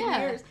last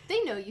 10 years.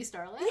 They know you,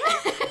 Starla.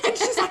 Yeah, and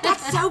she's like,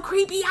 that's so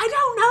creepy. I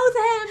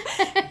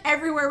don't know them.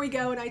 Everywhere we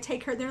go, and I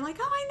take her, they're like,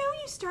 oh, I know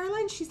you,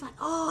 Starla. And she's like,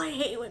 oh, I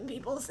hate when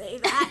people say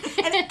that.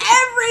 And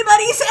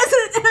everybody says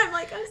it, and I'm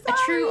like, I'm sorry.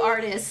 A true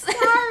artist.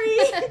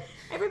 Sorry.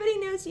 Everybody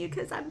knows you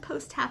because I'm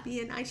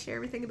post-happy and I share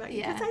everything about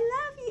you because I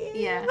love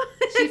you. Yeah.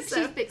 She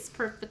fits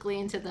perfectly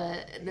into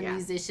the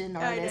musician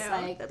artist.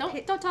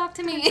 Don't talk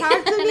to me.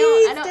 Talk to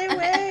me. Stay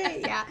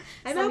away. Yeah.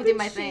 I'm hoping do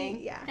my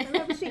thing. Yeah. I'm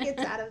hoping she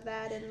gets out of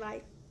that and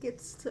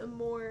gets some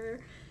more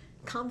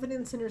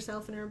confidence in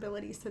herself and her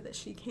abilities so that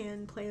she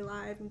can play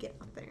live and get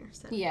out there.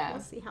 So we'll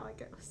see how it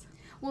goes.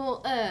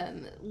 Well,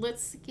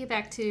 let's get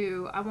back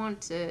to, I want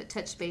to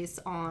touch base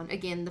on,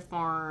 again, the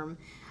farm.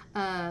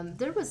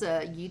 There was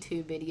a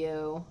YouTube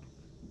video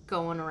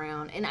going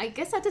around, and I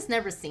guess I just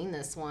never seen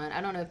this one. I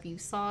don't know if you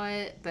saw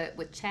it, but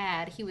with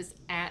Chad, he was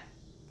at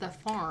the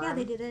farm. Yeah,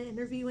 they did an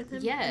interview with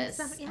him. Yes.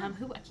 I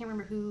can't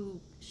remember who.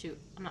 Shoot,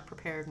 I'm not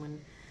prepared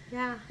when.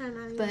 Yeah, I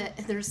don't know.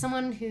 But there's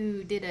someone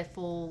who did a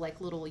full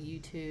little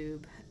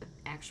YouTube,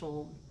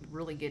 actual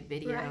really good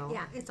video. Right.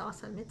 Yeah, it's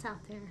awesome. It's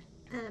out there.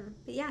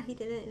 But yeah, he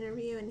did an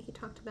interview and he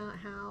talked about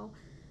how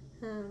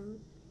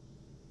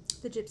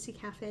the Gypsy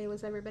Cafe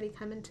was everybody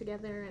coming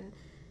together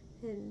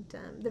And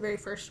the very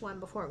first one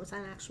before it was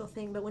an actual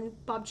thing. But when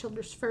Bob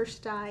Childers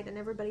first died and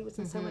everybody was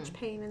in so much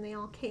pain, and they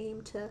all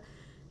came to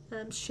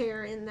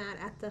share in that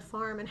at the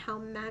farm, and how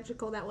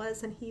magical that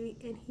was. And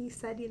he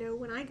said,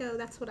 when I go,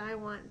 that's what I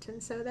want.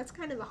 And so that's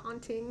kind of a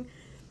haunting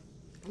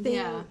thing,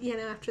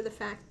 after the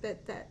fact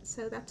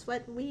so that's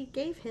what we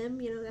gave him.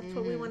 That's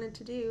what we wanted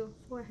to do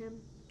for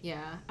him.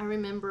 Yeah, I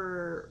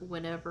remember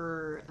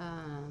whenever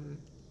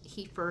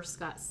he first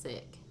got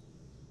sick.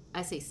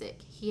 I say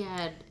sick.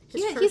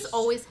 He's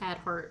always had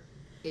heart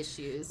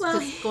issues.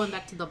 Well, going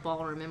back to the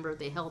ball, remember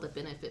they held a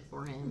benefit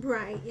for him.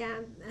 Right, yeah.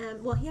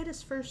 Well, he had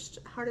his first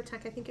heart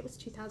attack, I think it was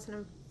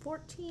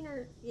 2014,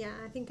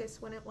 I think that's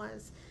when it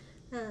was.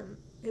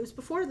 It was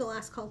before the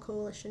Last Call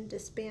Coalition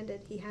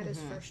disbanded. He had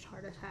his first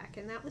heart attack,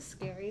 and that was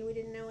scary. We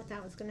didn't know what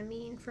that was going to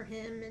mean for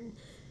him and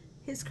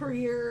his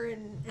career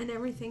and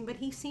everything, but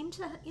he seemed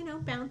to,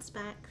 bounce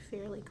back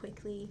fairly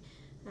quickly.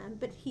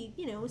 But he,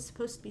 was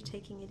supposed to be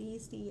taking it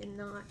easy and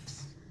not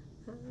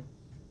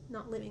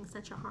living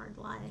such a hard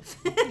life.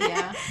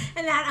 Yeah.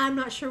 And that, I'm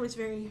not sure, was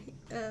very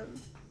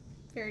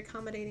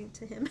accommodating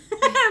to him.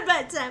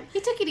 But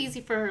he took it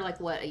easy for,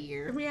 a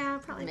year? Yeah,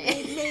 probably.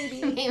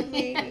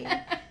 Maybe.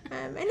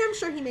 And I'm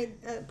sure he made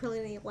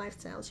plenty of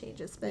lifestyle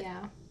changes. But,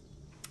 yeah.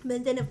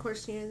 But then, of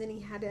course, then he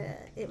had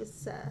it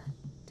was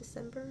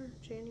December,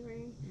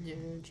 January?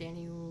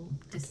 January.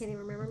 I can't even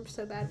remember. I'm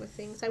so bad with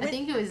things. I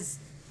think it was...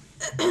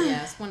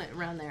 Yeah, it's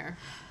around there.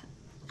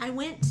 I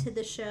went to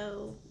the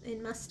show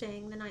in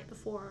Mustang the night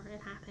before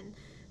it happened.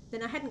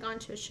 Then I hadn't gone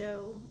to a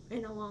show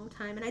in a long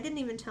time, and I didn't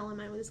even tell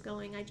him I was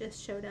going. I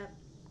just showed up,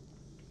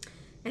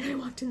 and I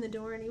walked in the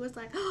door, and he was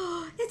like,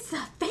 "Oh, it's the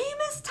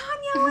famous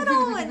Tanya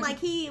Little!" And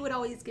he would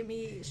always give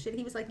me shit.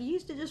 He was like, "You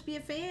used to just be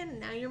a fan,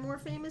 and now you're more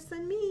famous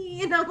than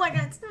me." And I'm like,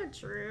 "That's not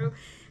true."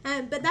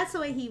 But that's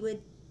the way he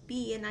would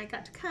be, and I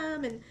got to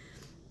come, and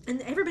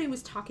everybody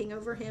was talking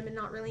over him and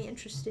not really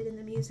interested in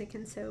the music,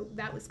 and so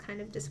that was kind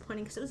of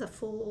disappointing because it was a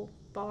full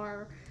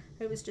bar.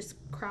 It was just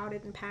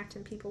crowded and packed,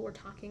 and people were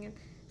talking, and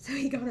so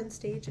he got on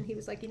stage, and he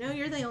was like,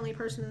 "You're the only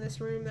person in this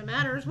room that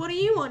matters. What do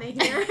you want to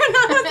hear?" And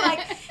I was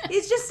like,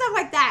 it's just stuff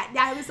like that.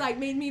 That was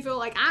made me feel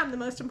like I'm the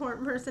most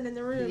important person in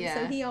the room. Yeah.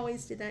 So he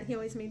always did that. He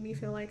always made me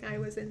feel like I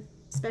was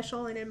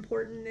special and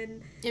important.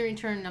 And in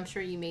return, I'm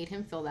sure you made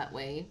him feel that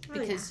way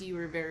because you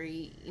were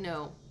very,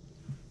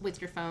 with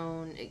your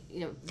phone,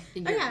 in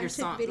your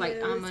song,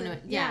 I'm gonna,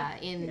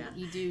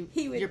 you do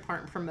your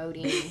part in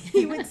promoting.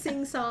 He would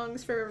sing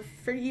songs for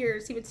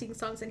years. He would sing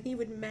songs, and he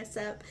would mess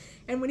up.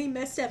 And when he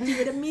messed up, he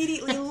would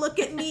immediately look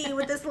at me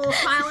with this little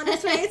smile on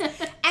his face,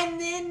 and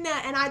then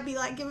and I'd be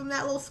like, give him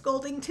that little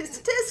scolding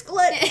tisk tisk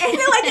look, and then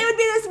it would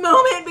be this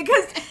moment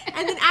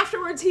and then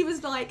afterwards he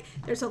was like,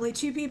 "There's only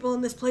two people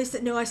in this place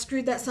that know I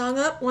screwed that song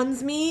up.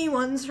 One's me,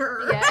 one's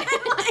her." Yeah.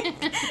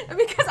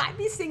 Because I'd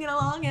be singing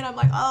along, and I'm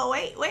like, "Oh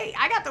wait,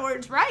 I got the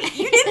words right.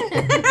 You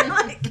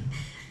didn't."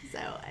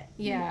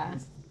 Yeah.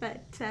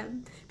 But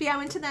I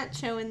went to that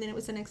show, and then it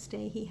was the next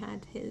day he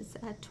had his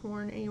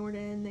torn aorta,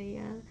 and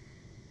they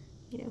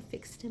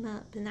fixed him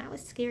up, and that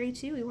was scary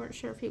too. We weren't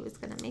sure if he was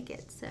going to make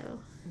it, so.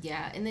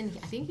 Yeah, and then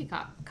I think he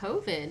got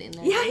COVID in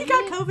there. Yeah, he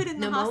got COVID in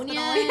the pneumonia,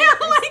 hospital. Yeah,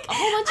 a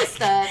whole bunch of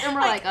stuff, and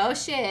we're like, oh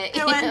shit.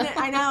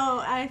 I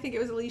know. I think it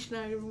was Alicia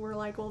and I were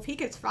like, well, if he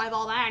could survive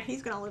all that,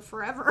 he's going to live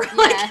forever.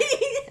 Yeah.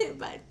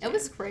 But it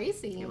was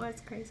crazy. It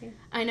was crazy.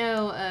 I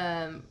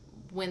know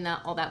when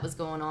all that was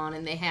going on,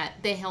 and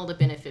they held a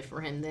benefit for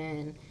him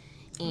then.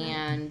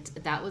 And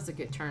that was a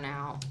good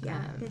turnout.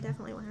 Yeah, it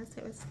definitely was.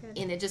 It was good.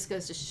 And it just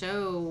goes to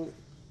show,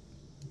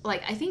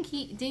 I think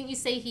didn't you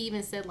say he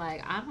even said,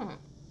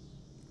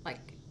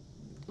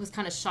 was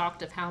kind of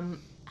shocked of how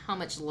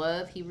much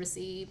love he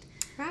received.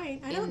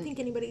 Right. I don't think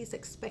anybody's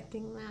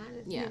expecting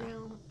that,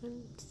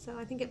 And so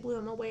I think it blew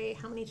him away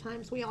how many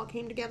times we all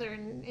came together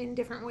in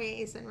different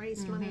ways and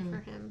raised money for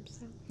him.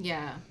 So.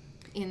 Yeah.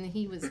 And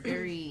he was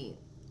very,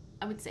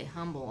 I would say,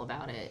 humble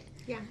about it.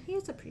 Yeah, he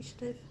was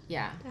appreciative.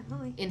 Yeah.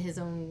 Definitely. In his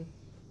own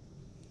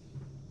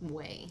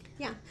way.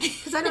 Yeah,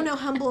 because I don't know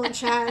humble and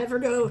Chad ever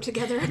go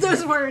together,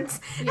 those words.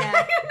 Yeah.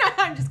 No,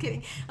 I'm just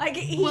kidding.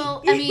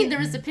 There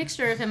was a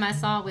picture of him I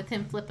saw with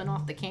him flipping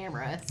off the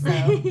camera, so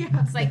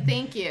it's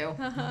thank you.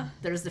 Uh-huh.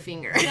 There's the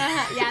finger.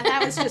 Yeah,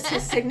 that was just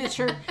his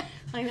signature.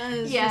 That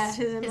is just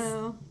his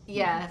MO.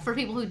 Yeah, for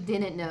people who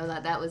didn't know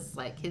that was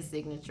his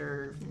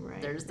signature.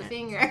 Right. There's the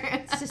finger.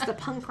 It's just the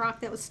punk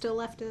rock that was still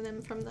left in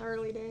them from the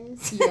early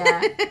days.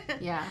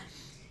 Yeah.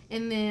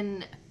 And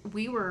then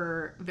we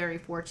were very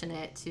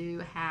fortunate to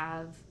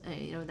have,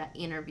 that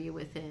interview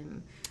with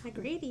him. At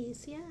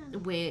Grady's, yeah.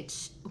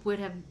 Which would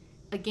have,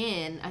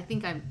 again, I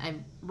think I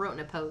wrote in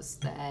a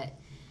post that,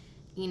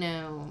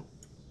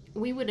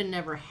 we would have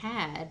never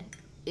had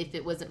if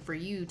it wasn't for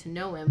you to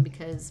know him,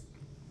 because,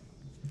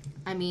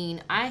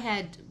 I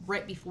had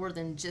right before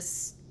then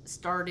just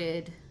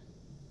started,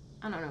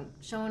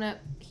 showing up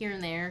here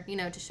and there,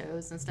 to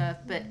shows and stuff,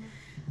 but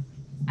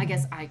I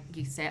guess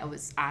you say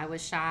I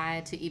was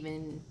shy to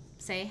even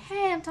say,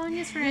 "Hey, I'm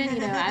Tanya's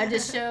friend." I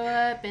just show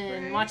up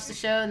and watch the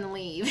show and then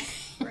leave.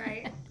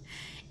 Right.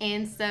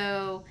 And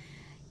so,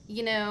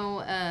 you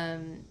know,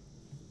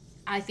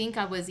 I think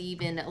I was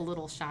even a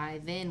little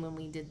shy then when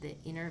we did the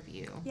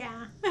interview.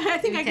 Yeah, I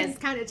think I can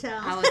kind of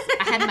tell.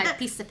 I had my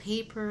piece of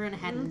paper and I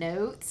had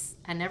notes.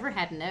 I never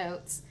had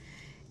notes.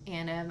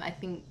 And I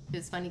think it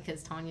was funny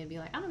because Tanya would be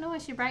like, I don't know why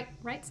she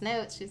writes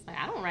notes. She's like,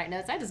 I don't write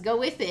notes. I just go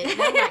with it.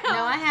 And I'm like,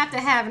 no, I have to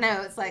have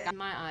notes. Like, in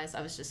my eyes,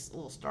 I was just a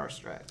little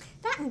starstruck.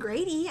 That and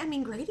Grady. I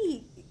mean,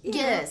 Grady.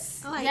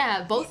 Yes. Know, like,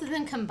 yeah, both of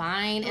them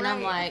combined. And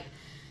I'm like,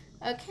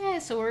 okay,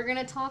 so we're going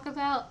to talk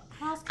about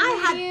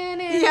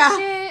cross-Canadian and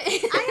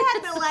shit.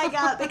 I had the leg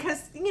up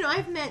because, you know,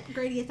 I've met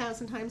Grady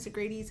 1,000 times at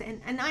Grady's.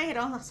 And I had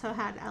also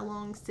had a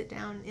long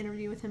sit-down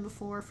interview with him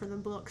before for the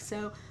book.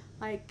 So,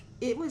 like,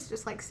 it was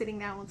just like sitting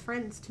down with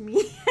friends to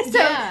me. So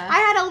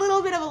I had a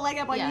little bit of a leg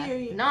up on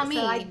you. Not me.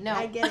 So no.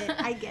 I get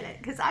it.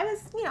 Because I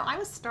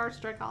was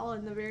starstruck all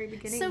in the very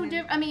beginning. So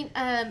I mean,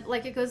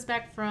 like it goes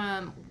back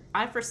from,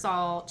 I first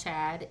saw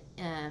Chad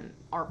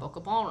Art Boca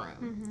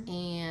Ballroom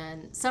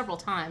and several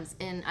times.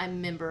 And I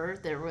remember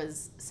there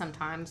was some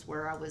times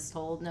where I was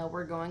told, no,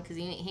 we're going because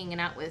he ain't hanging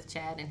out with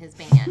Chad and his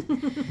band.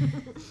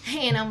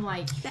 And I'm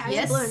like,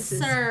 yes,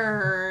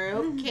 sir.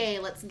 Okay,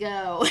 let's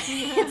go.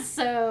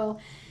 So...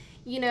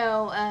 You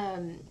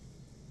know,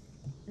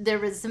 there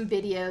was some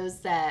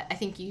videos that I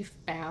think you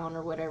found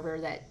or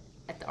whatever that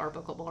at the Art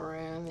Boca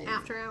Ballroom. And,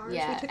 after hours.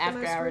 Yeah, we took after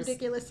the most hours.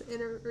 ridiculous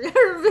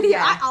video.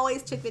 Yeah. I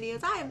always took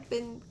videos. I have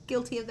been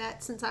guilty of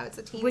that since I was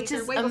a teenager. Which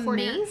is way before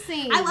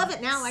amazing. Now. I love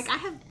it now. Like, I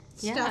have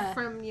stuff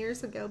from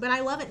years ago, but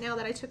I love it now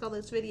that I took all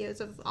those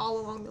videos of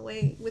all along the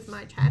way with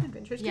my Chad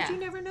adventures, because you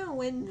never know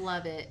when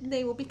love it.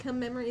 They will become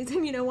memories.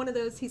 And, you know, one of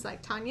those, he's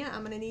like, Tanya,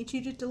 I'm going to need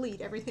you to delete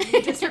everything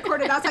you just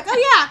recorded. I was like,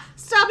 oh yeah,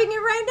 stopping it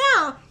right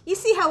now. You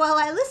see how well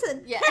I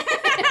listen. Yeah.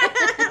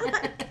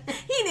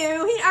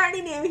 He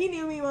already knew. He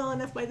knew me well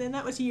enough by then.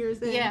 That was years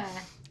then. Yeah.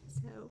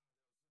 So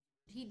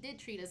he did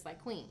treat us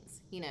like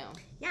queens, you know.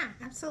 Yeah,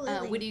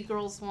 absolutely. What do you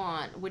girls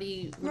want? What do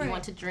you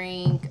want to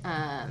drink?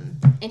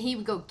 And he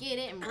would go get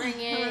it and bring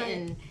it.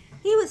 And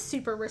he was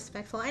super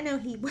respectful. I know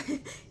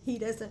he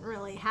doesn't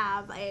really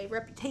have a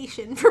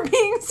reputation for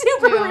being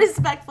super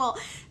respectful,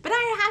 but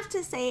I have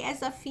to say,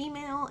 as a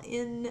female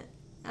in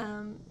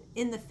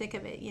the thick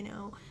of it, you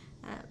know,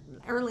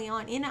 early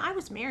on, and I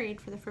was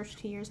married for the first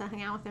 2 years I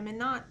hung out with him, and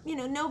not, you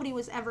know, nobody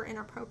was ever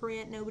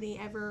inappropriate. Nobody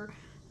ever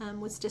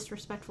was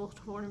disrespectful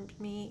toward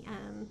me.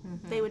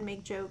 They would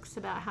make jokes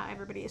about how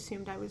everybody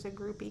assumed I was a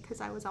groupie because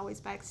I was always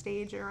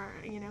backstage, or,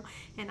 you know,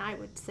 and I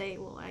would say,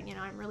 well, you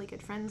know, I'm really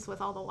good friends with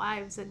all the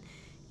wives, and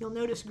you'll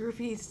notice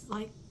groupies,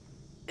 like,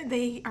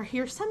 they are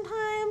here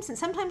sometimes, and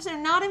sometimes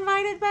they're not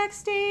invited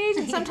backstage,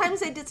 and sometimes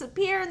they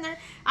disappear, and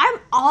I'm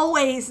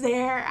always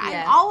there.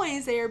 Yeah. I'm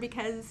always there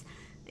because,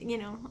 you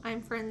know,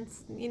 I'm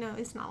friends, you know,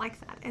 it's not like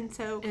that. And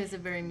so it was a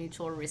very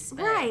mutual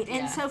respect. Right.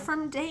 And so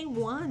from day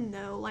one,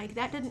 though, like,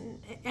 that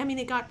didn't, I mean,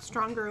 it got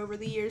stronger over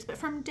the years, but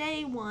from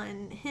day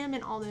one, him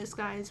and all those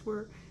guys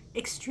were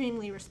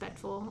extremely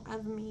respectful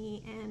of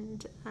me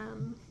and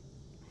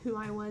who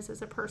I was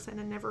as a person,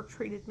 and never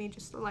treated me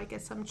just like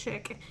as some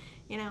chick,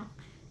 you know,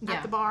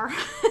 at the bar.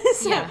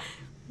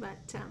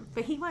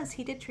 But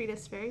he did treat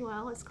us very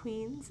well as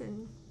queens.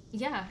 And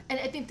yeah.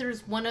 And I think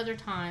there's one other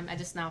time I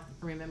just now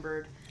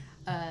remembered,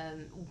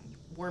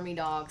 Wormy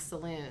Dog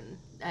Saloon.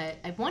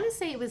 I want to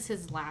say it was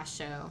his last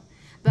show,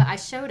 but I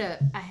showed up.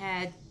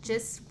 I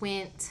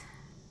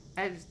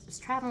was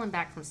traveling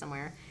back from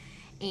somewhere,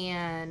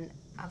 and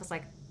I was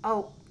like,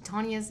 oh,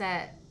 Tanya's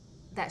at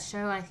that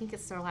show. I think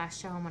it's their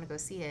last show. I'm going to go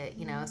see it,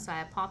 you know. So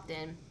I popped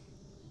in,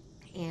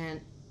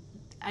 and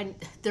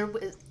there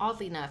was,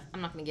 oddly enough,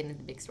 I'm not going to get into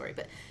the big story,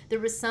 but there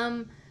was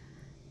some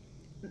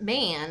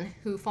man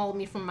who followed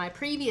me from my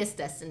previous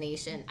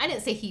destination. I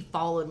didn't say he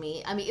followed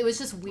me. I mean, it was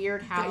just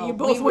weird how you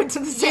both went to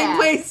the same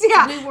place.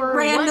 Yeah, we were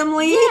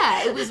randomly.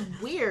 It was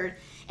weird.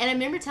 And I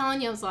remember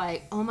telling you, I was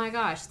like, oh my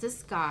gosh,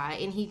 this guy.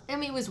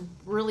 And it was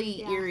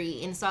really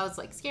eerie. And so I was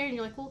like scared. And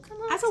you're like, well, come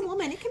on. As a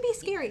woman, it can be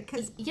scary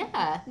because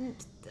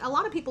a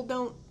lot of people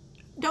don't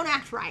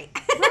act right.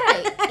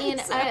 Right.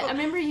 And so. I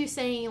remember you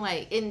saying,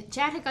 like, and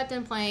Chad had got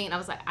done playing, and I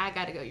was like, I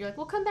gotta go. You're like,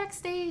 well, come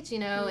backstage, you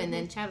know. And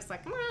then Chad was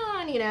like, come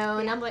on, you know.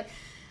 And I'm like,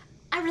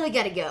 I really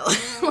gotta go.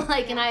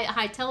 And I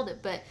hightailed it,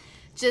 but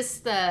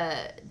just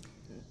that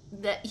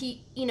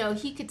he, you know,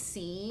 he could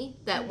see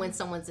that when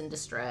someone's in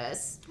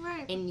distress,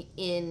 right?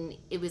 And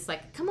it was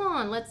like, come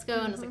on, let's go.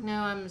 And it's like, no,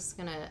 I'm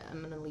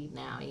gonna leave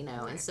now, you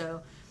know. And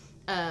so,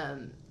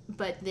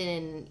 but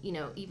then, you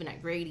know, even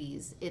at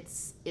Grady's,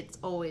 it's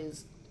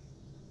always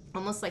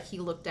almost like he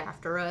looked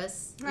after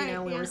us, you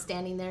know, when we're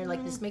standing there,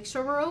 like, just make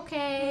sure we're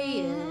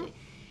okay. And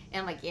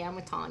I'm like, yeah, I'm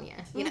with Tanya,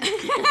 you know.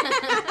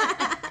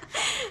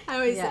 I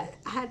always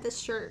had this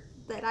shirt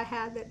that I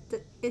had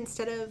that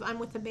instead of I'm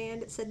with the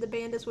band, it said the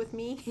band is with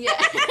me. Yeah.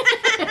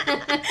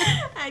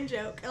 I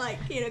joke, like,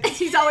 you know, because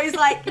he's always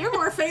like, you're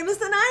more famous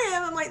than I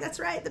am. I'm like, that's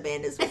right, the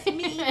band is with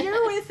me.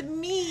 You're with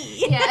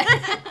me. Yeah.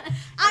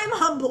 I'm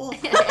humble.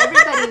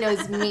 Everybody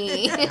knows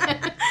me. No,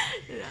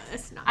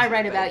 that's not. I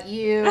write about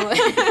you.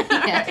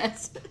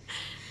 Yes.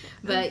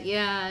 But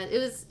yeah, it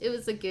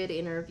was a good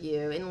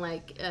interview, and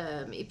like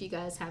if you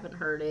guys haven't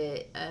heard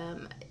it,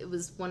 it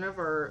was one of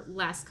our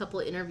last couple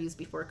of interviews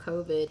before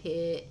COVID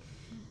hit,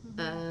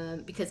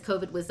 because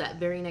COVID was that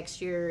very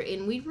next year,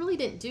 and we really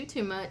didn't do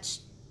too much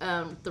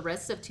the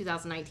rest of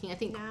 2019. I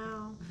think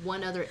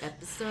one other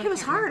episode. It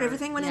was hard. Remember.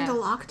 Everything went into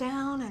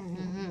lockdown,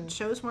 and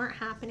shows weren't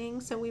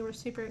happening. So we were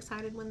super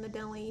excited when the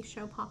Delhi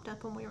show popped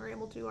up, and we were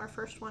able to do our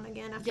first one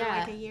again after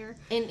like a year.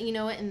 And you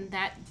know what? In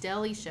that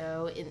Delhi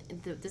show,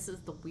 this is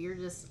the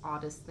weirdest,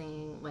 oddest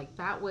thing. Like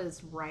that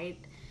was right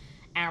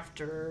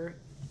after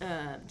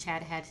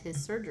Chad had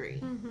his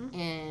surgery,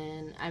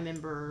 and I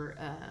remember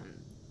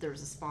there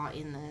was a spot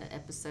in the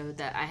episode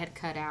that I had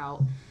cut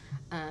out.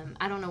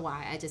 I don't know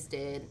why, I just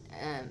did.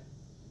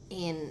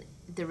 And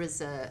there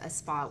was a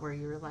spot where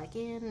you were like,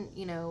 and,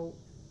 you know,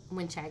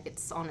 when Chad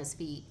gets on his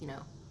feet, you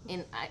know,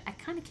 and I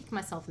kind of kicked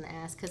myself in the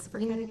ass because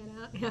cutting it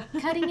out. Yeah.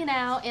 Cutting it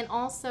out, and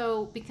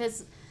also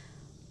because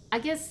I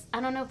guess,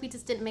 I don't know if we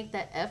just didn't make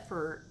that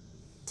effort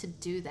to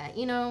do that,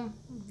 you know,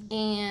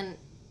 and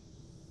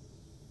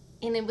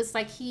it was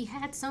like he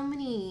had so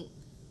many,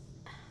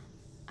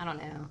 I don't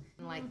know,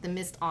 like the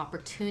missed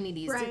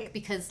opportunities,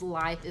 because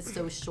life is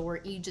so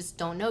short. You just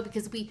don't know,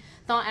 because we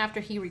thought after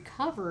he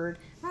recovered,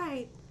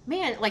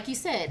 man, like you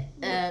said,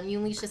 you and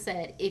Alicia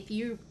said, if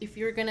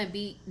you're gonna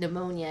beat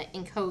pneumonia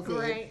and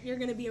COVID, you're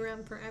gonna be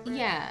around forever.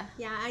 Yeah.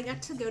 I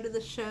got to go to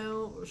the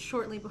show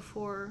shortly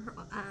before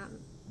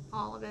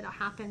all of it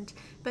happened,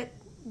 but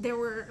there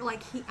were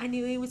like I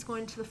knew he was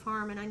going to the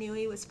farm, and I knew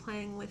he was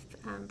playing with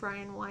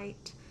Brian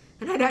White.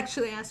 And I'd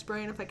actually asked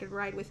Brian if I could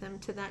ride with him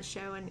to that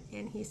show, and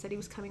he said he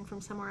was coming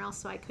from somewhere else,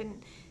 so I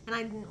couldn't, and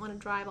I didn't want to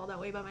drive all that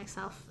way by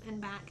myself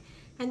and back.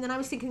 And then I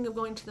was thinking of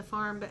going to the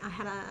farm, but I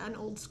had an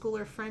old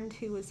schooler friend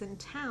who was in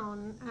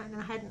town, and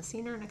I hadn't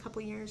seen her in a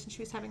couple of years, and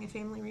she was having a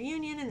family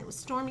reunion, and it was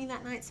stormy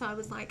that night, so I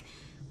was like,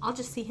 I'll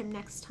just see him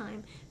next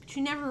time. But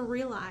you never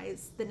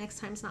realize the next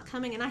time's not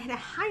coming, and I had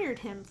hired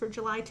him for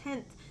July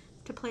 10th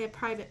to play a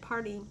private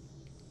party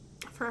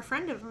for a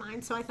friend of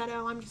mine, so I thought,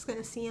 I'm just going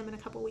to see him in a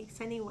couple weeks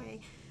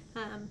anyway.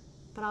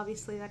 But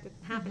obviously that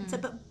didn't happen. So,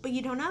 but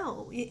you don't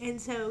know,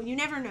 and so you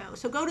never know.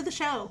 So go to the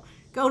show.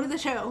 Because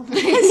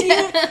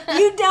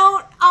you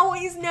don't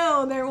always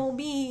know there will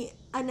be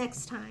a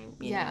next time.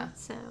 You know?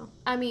 So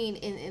I mean,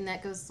 and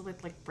that goes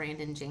with like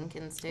Brandon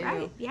Jenkins too.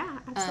 Right. Yeah.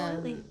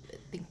 Absolutely. I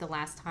think the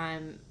last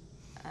time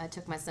I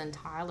took my son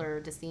Tyler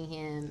to see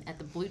him at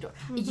the Blue Door.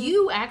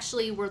 You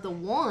actually were the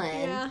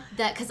one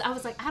that, because I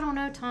was like, I don't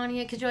know,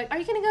 Tanya, because you're like, are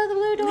you going to go to the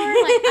Blue Door? Like,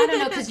 I don't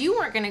know, because you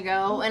weren't going to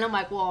go. And I'm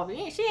like, well,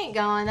 she ain't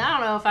going. I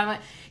don't know if I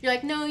might. You're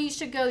like, no, you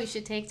should go. You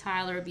should take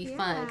Tyler. It'd be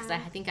fun, because I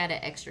think I had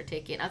an extra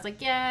ticket. I was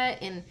like, yeah.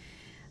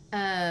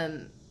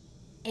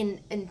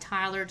 And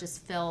Tyler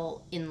just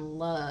fell in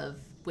love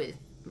with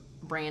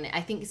Brandon.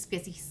 I think it's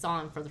because he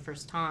saw him for the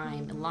first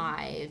time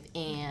live,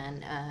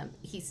 and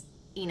he's,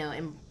 you know,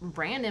 and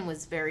Brandon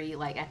was very,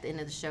 like, at the end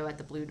of the show at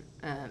the Blue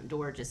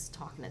Door, just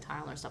talking to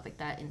Tyler and stuff like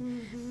that.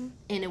 And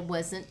and it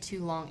wasn't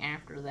too long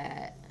after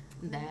that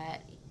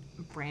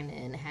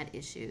Brandon had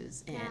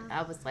issues. And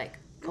I was like,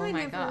 oh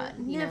my God.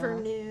 I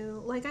never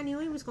knew. Like, I knew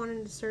he was going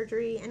into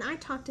surgery, and I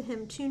talked to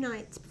him 2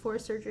 nights before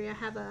surgery. I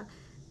have a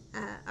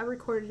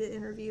recorded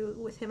interview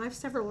with him. I have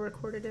several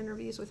recorded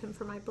interviews with him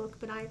for my book,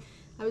 but I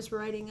was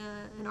writing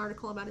an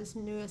article about his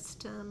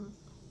newest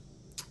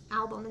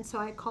album, and so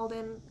I called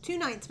him 2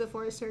 nights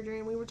before his surgery,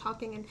 and we were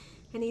talking,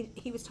 and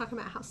he was talking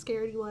about how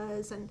scared he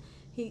was, and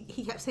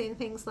he kept saying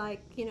things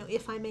like, you know,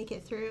 if I make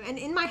it through, and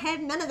in my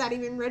head none of that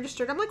even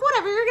registered. I'm like,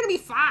 whatever, you're gonna be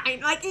fine.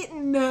 Like, it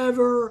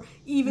never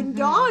even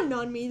dawned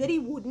on me that he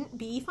wouldn't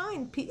be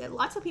fine.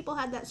 Lots of people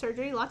had that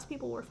surgery, lots of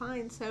people were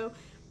fine, so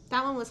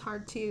that one was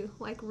hard too,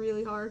 like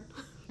really hard.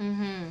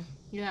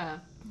 Yeah,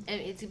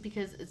 and it's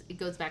because it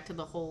goes back to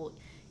the whole,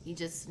 you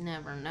just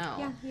never know.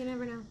 Yeah, you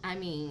never know. I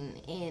mean,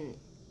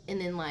 and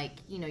then, like,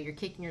 you know, you're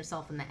kicking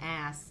yourself in the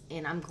ass,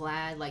 and I'm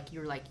glad, like,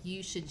 you're like,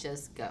 you should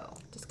just go.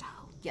 Just go.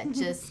 Yeah,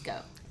 just go.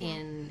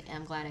 And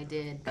I'm glad I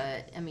did.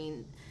 But, I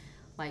mean,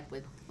 like,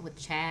 with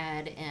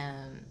Chad,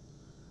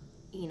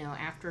 you know,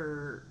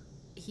 after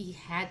he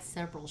had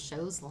several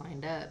shows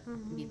lined up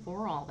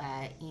before all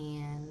that,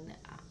 and,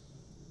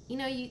 you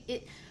know,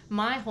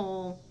 my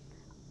whole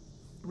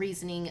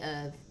reasoning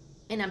of,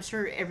 and I'm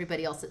sure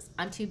everybody else is,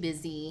 I'm too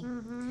busy.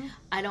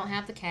 I don't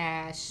have the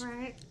cash.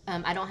 Right.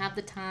 I don't have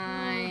the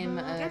time.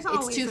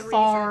 It's too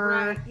far.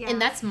 Right. Yeah.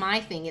 And that's my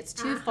thing. It's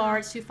too far.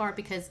 It's too far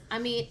because, I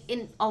mean,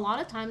 in a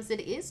lot of times it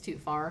is too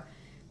far.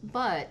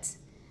 But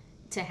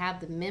to have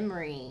the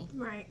memory.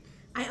 Right.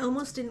 I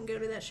almost didn't go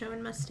to that show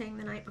in Mustang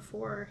the night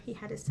before he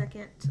had his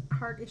second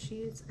heart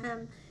issues.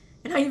 And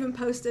I even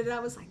posted it. I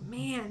was like,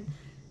 man,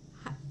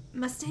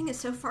 Mustang is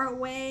so far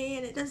away,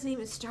 and it doesn't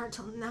even start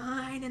till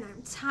 9, and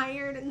I'm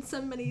tired. And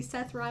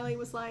Seth Riley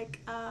was like,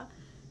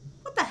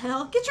 what the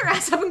hell? Get your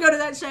ass up and go to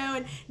that show.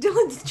 And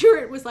Dylan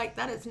Stewart was like,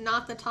 that is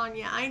not the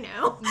Tanya I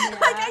know. Yeah.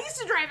 Like, I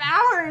used to drive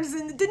hours,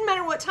 and it didn't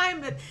matter what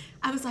time, but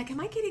I was like, am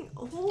I getting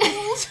old?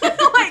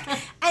 Like,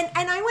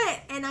 and I went,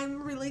 and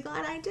I'm really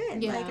glad I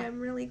did. Yeah. Like, I'm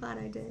really glad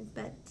I did.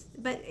 But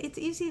it's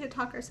easy to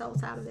talk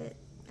ourselves out of it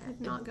and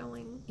not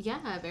going.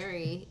 Yeah,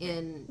 very.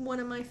 One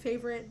of my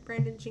favorite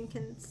Brandon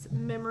Jenkins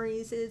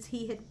memories is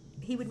he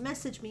would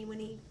message me when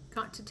he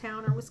got to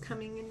town or was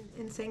coming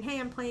and saying, hey,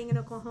 I'm playing in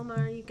Oklahoma,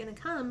 are you going to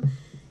come?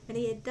 And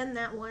he had done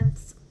that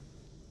once.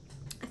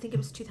 I think it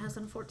was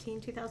 2014,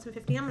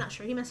 2015. I'm not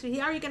sure. He messaged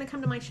me, are you going to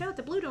come to my show at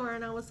the Blue Door?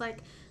 And I was like,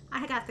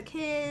 I got the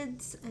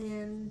kids,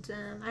 and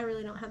I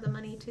really don't have the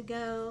money to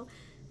go.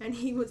 And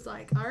he was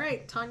like, all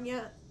right,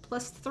 Tanya,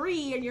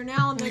 +3, and you're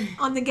now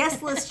on the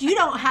guest list. You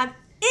don't have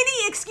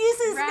any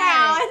excuses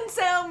now. And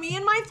so me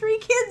and my 3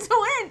 kids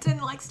went,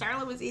 and like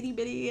Starla was itty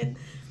bitty and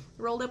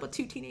rolled up with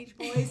 2 teenage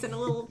boys and a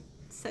little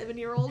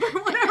 7-year-old or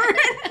whatever,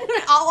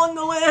 all on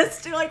the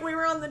list. Like, we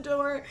were on the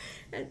door.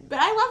 But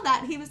I love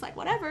that. He was like,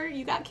 whatever,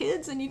 you got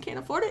kids and you can't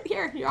afford it,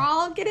 here, you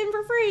all get in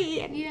for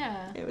free. And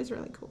yeah, it was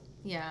really cool.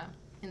 Yeah,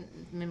 and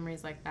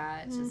memories like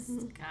that,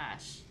 just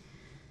gosh.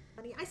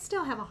 I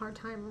still have a hard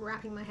time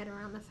wrapping my head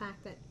around the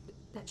fact that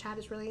Chad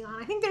is really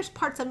gone. I think there's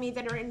parts of me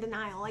that are in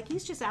denial. Like,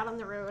 he's just out on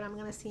the road, I'm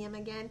going to see him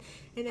again.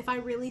 And if I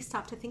really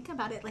stop to think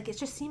about it, like, it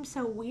just seems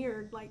so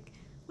weird. Like,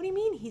 what do you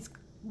mean he's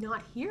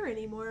not here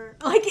anymore?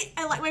 Like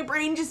my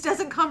brain just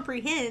doesn't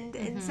comprehend.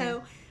 And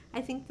so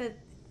I think that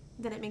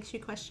it makes you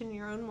question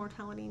your own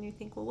mortality, and you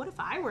think, well, what if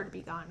I were to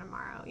be gone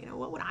tomorrow? You know,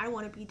 what would I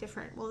want to be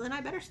different? Well, then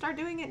I better start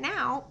doing it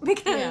now,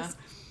 because...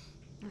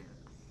 Yeah.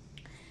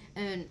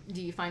 And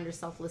do you find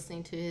yourself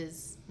listening to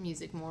his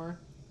music more?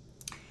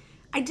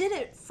 I did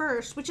at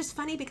first, which is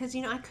funny because,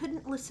 you know, I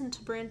couldn't listen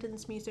to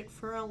Brandon's music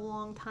for a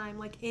long time.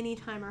 Like, any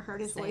time I heard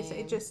his voice,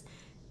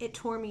 it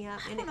tore me up.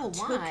 I don't know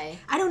why.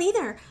 I don't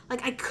either.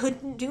 Like, I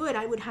couldn't do it.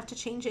 I would have to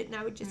change it, and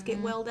I would just get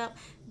welled up.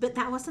 But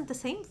that wasn't the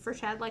same for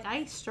Chad. Like,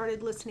 I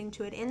started listening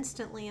to it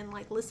instantly and,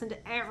 like, listened to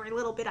every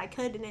little bit I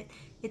could, and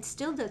it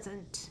still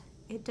doesn't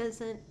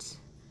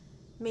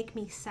make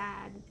me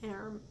sad.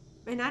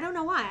 And I don't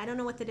know why. I don't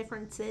know what the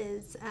difference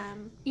is.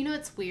 You know,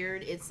 it's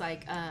weird. It's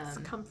like... it's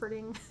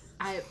comforting.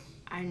 I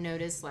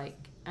noticed, like,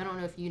 I don't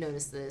know if you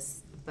noticed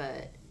this,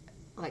 but,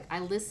 like, I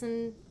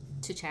listen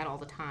to Chad all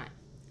the time.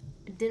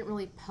 I didn't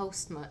really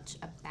post much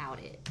about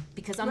it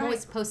because I'm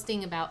always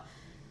posting about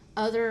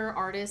other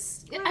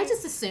artists. Right. I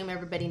just assume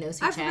everybody knows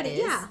who Chad is.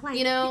 Yeah, like,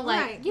 you know,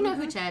 like, you know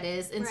who Chad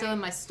is. And so in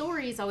my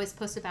stories, I always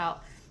post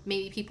about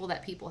maybe people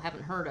that people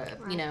haven't heard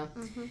of, you know.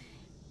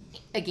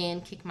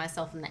 Again, kick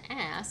myself in the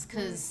ass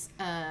because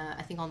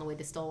I think on the way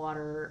to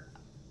Stillwater,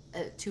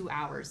 2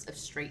 hours of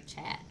straight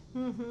Chad.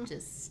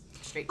 Just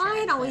straight Chad. I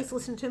had always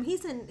listened to him.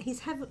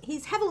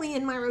 He's heavily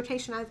in my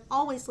rotation. I've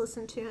always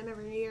listened to him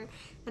every year,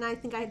 and I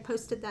think I had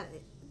posted that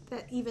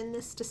even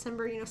this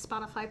December, you know,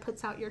 Spotify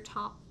puts out your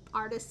top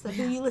artists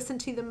who you listen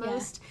to the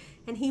most,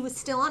 and he was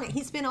still on it.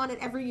 He's been on it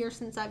every year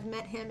since I've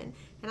met him,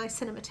 and I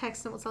sent him a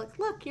text and was like,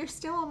 look, you're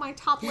still on my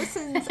top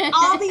listens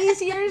all these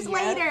years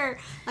later.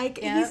 Like,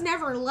 he's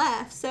never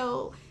left.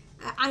 So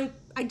I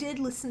did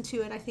listen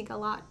to it, I think, a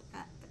lot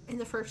in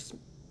the first,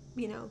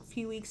 you know,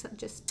 few weeks of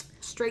just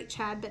straight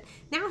Chad, but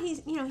now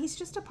he's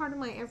just a part of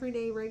my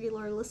everyday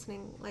regular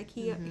listening. Like,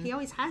 he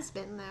always has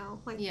been, though.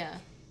 Like,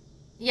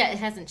 it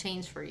hasn't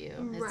changed for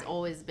you. It's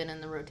always been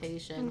in the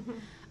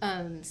rotation.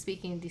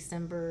 Speaking of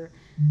December,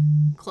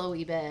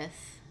 Chloe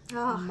Beth.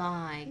 Oh,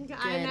 my goodness.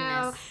 I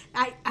know.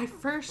 I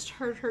first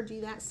heard her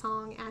do that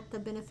song at the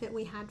benefit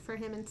we had for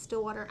him in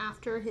Stillwater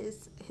after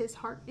his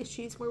heart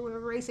issues, where we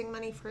were raising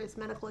money for his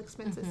medical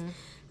expenses.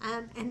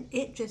 And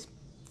it just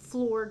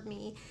floored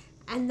me.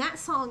 And that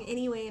song,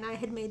 anyway, and I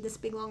had made this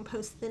big long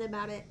post then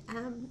about it.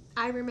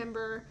 I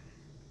remember,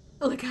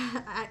 like,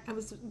 I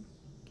was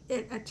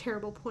at a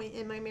terrible point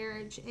in my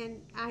marriage,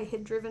 and I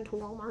had driven to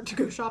Walmart to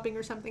go shopping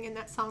or something, and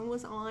that song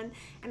was on,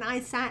 and I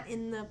sat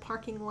in the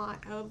parking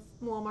lot of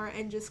Walmart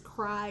and just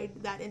cried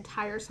that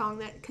entire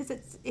song, because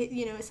it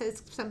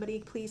says, somebody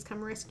please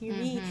come rescue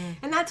me,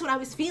 and that's what I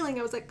was feeling.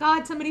 I was like,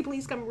 God, somebody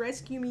please come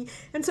rescue me.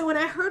 And so when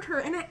I heard her,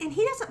 and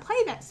he doesn't play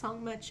that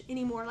song much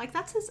anymore, like,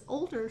 that's his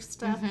older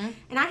stuff,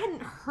 and I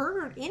hadn't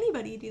heard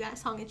anybody do that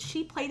song, and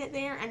she played it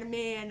there, and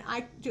man,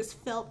 I just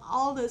felt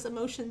all those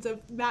emotions of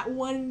that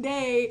one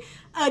day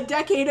a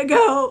decade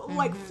ago,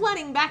 like,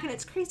 flooding back. And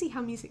it's crazy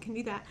how music can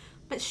do that.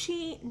 But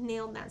she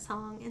nailed that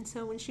song, and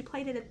so when she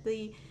played it at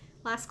the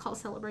last call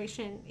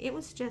celebration, it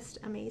was just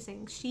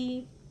amazing.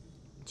 She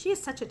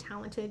is such a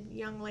talented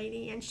young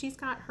lady, and she's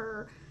got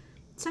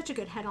such a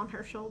good head on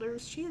her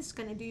shoulders. She is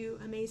going to do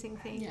amazing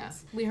things. Yeah,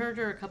 we heard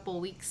her a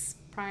couple weeks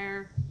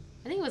prior.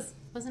 I think it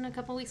wasn't a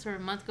couple weeks or a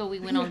month ago. We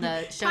went on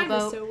the showboat. Time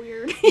is so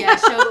weird.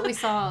 Showboat. We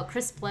saw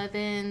Chris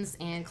Blevins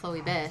and Chloe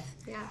Beth.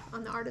 Yeah,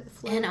 on the Art of the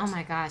Float. And oh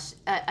my gosh,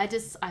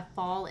 I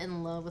fall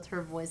in love with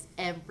her voice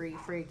every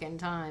freaking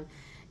time.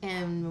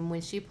 And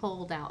when she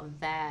pulled out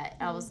that,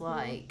 I was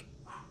like,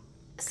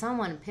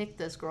 someone pick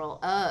this girl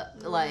up.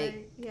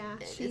 Like, yeah,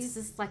 it's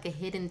just like a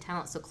hidden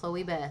talent. So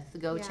Chloe Beth,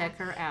 go check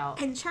her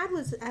out. And Chad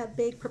was a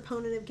big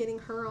proponent of getting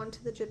her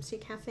onto the Gypsy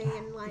Cafe,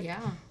 and like,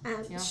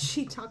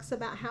 she talks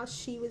about how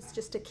she was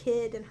just a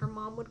kid, and her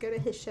mom would go to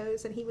his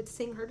shows, and he would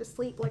sing her to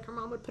sleep. Like, her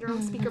mom would put her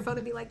on speakerphone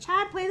and be like,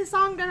 "Chad, play the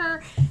song to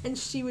her," and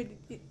she would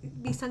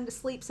be sung to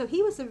sleep. So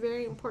he was a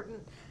very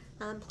important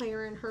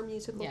player in her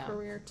musical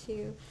career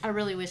too. I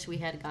really wish we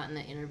had gotten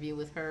an interview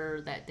with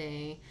her that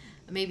day.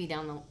 Maybe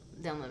down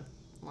the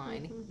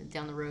line,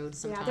 down the road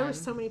sometime. Yeah, there were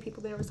so many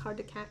people there. It was hard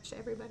to catch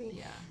everybody.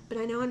 Yeah. But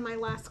I know in my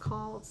last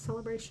call,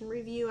 Celebration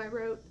Review, I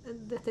wrote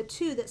the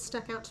two that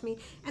stuck out to me.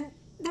 And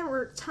there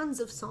were tons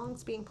of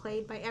songs being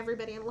played by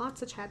everybody, and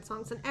lots of Chad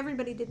songs, and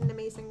everybody did an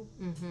amazing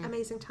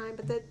time.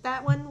 But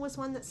that one was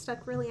one that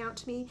stuck really out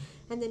to me.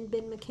 And then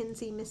Ben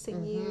McKenzie,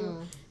 Missing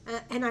You.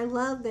 And I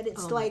love that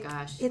it's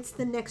it's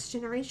the next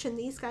generation.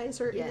 These guys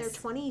are in their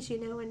 20s, you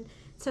know, and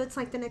so it's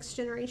like the next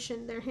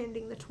generation. They're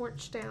handing the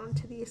torch down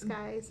to these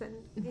guys. And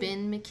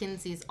Ben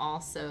McKenzie's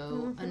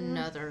also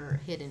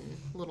another hidden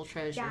little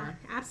treasure. Yeah,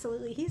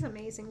 absolutely. He's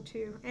amazing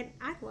too. And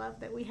I love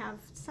that we have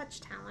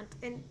such talent.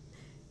 And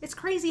it's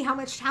crazy how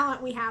much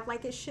talent we have.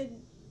 Like, it should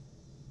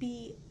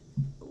be,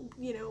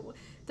 you know,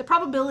 the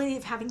probability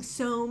of having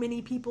so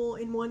many people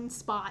in one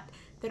spot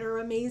that are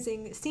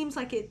amazing, it seems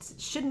like it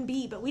shouldn't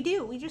be, but we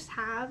do. We just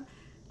have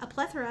a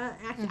plethora.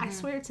 I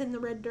swear it's in the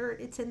red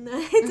dirt. It's in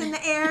the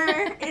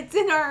air. It's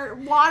in our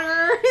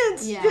water.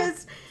 It's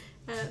just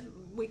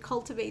we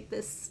cultivate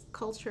this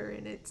culture,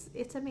 and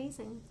it's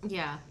amazing.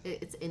 Yeah,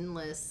 it's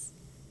endless.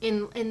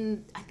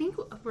 And I think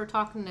we were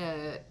talking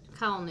to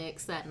Kyle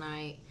Nix that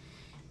night,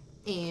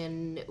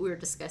 and we were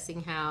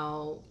discussing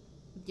how,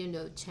 you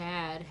know,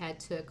 Chad had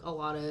took a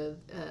lot of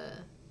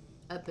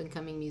up and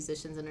coming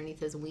musicians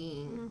underneath his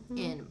wing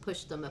and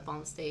pushed them up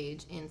on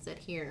stage and said,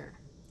 "Here,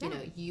 you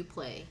know, you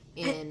play."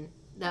 And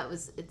that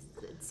was it's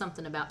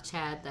something about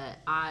Chad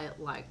that I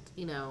liked,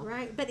 you know.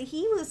 Right, but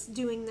he was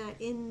doing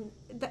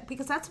that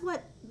because that's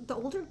what the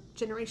older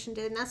generation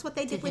did, and that's what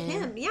they did with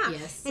him. Yeah,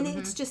 yes. And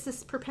it's just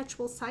this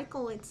perpetual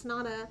cycle. It's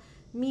not a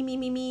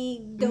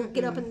me, don't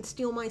get up and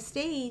steal my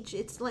stage.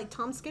 It's like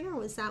Tom Skinner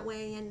was that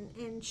way,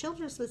 and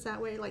Childress was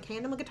that way. Like,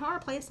 hand him a guitar,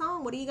 play a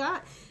song, what do you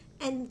got?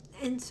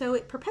 And so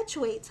it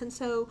perpetuates, and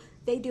so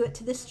they do it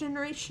to this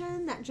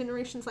generation. That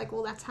generation's like,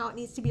 well, that's how it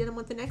needs to be done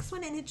with the next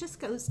one, and it just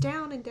goes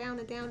down and down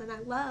and down. And I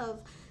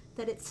love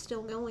that it's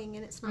still going,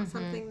 and it's not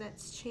something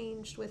that's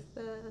changed with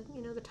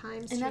the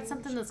times. And that's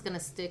something that's going to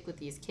stick with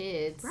these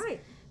kids,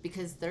 right?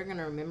 Because they're going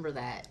to remember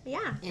that,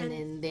 yeah, and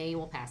then they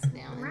will pass it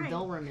down, and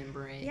they'll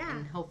remember it,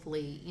 and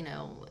hopefully,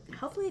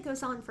 hopefully it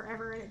goes on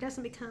forever, and it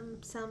doesn't become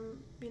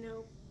some,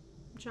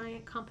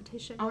 giant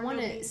competition. I want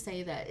to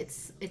say that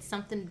it's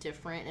something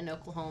different in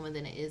Oklahoma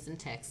than it is in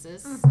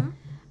Texas.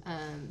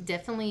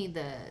 Definitely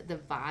the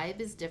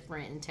vibe is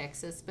different in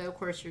Texas, but of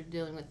course you're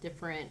dealing with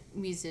different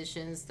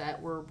musicians that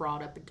were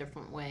brought up a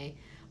different way.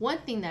 One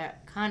thing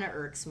that kind of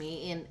irks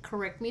me, and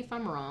correct me if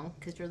I'm wrong,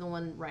 because you're the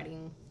one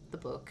writing the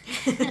book,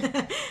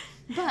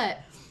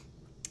 but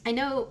I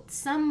know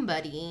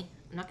somebody,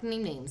 I'm not going to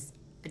name names,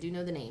 I do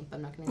know the name, but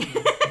I'm not going to name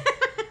names,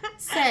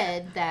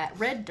 said that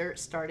Red Dirt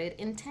started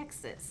in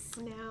Texas.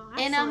 No,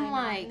 and I'm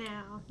like,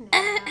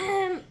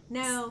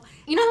 no.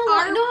 You know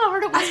how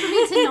hard it was for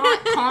me to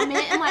not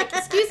comment? I'm like,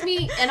 excuse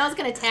me, and I was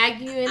going to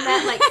tag you in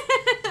that, like,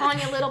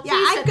 Tanya Little, please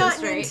I've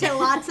gotten into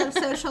lots of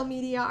social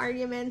media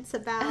arguments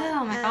about,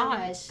 oh my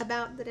gosh,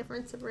 about the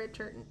difference of Red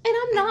Dirt. And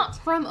I'm not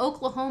from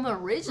Oklahoma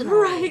originally.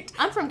 Right.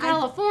 I'm from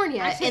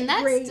California, and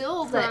that's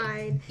still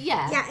pride.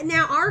 Yeah.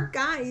 Now, our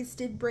guys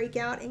did break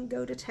out and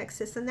go to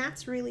Texas, and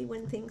that's really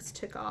when things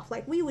took off.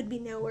 Like, we would be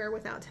nowhere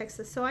without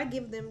Texas, so I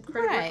give them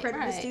credit where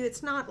credit is due.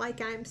 It's not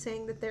like I'm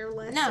saying that they're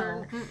less.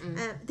 No.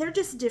 They're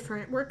just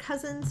different. We're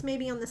cousins,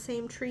 maybe on the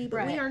same tree,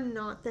 but we are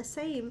not the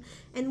same.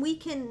 And we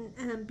can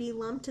be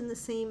lumped in the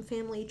same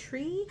family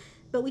tree,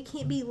 but we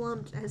can't be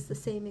lumped as the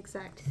same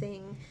exact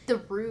thing. The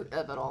root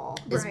of it all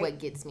is what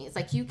gets me. It's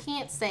like, you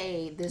can't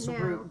say this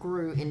root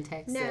grew in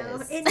Texas. No,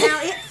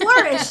 it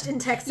flourished in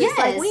Texas. Yes,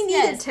 like, we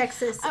needed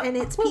Texas and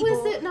its people.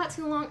 What was it not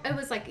too long? It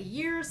was like a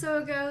year or so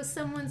ago.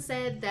 Someone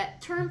said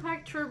that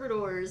Turnpike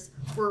Troubadours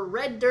were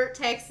Red Dirt,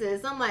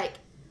 Texas. I'm like,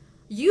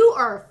 you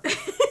are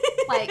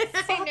like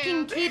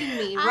fucking kidding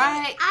me,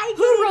 right?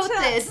 Who wrote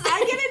this?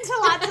 I get into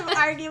lots of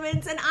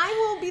arguments, and I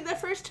will be the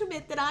first to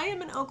admit that I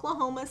am an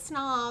Oklahoma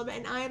snob,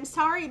 and I am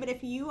sorry, but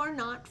if you are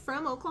not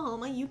from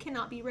Oklahoma, you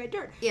cannot be Red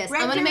Dirt. Yes,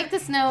 I'm going to make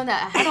this known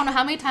that I don't know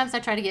how many times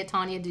I try to get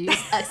Tanya to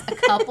use a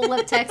couple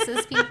of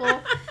Texas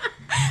people.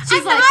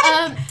 She's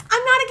I'm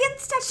not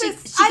against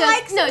Texas.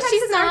 She goes,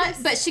 she's not.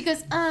 Artists. But she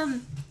goes,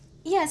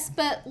 yes,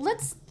 but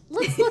let's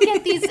look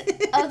at these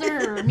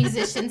other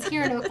musicians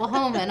here in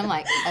Oklahoma. And I'm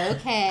like,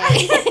 okay.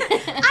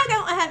 I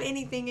don't have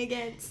anything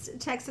against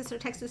Texas or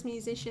Texas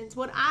musicians.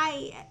 What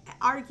I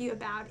argue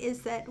about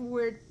is that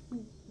Red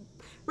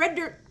red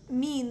dirt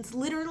means,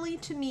 literally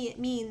to me, it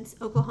means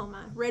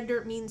Oklahoma. Red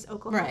dirt means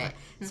Oklahoma. Right.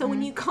 So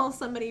when you call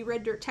somebody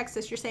red dirt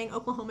Texas, you're saying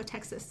Oklahoma,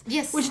 Texas.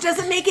 Yes. Which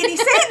doesn't make any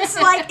sense.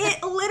 Like,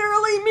 it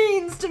literally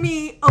means to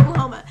me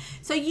Oklahoma.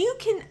 So you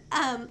can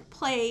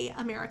play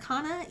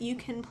Americana, you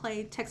can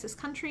play Texas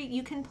country,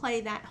 you can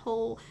play that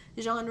whole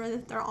genre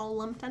that they're all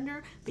lumped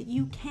under, but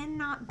you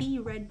cannot be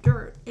red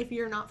dirt if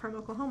you're not from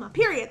Oklahoma.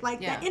 Period. Like,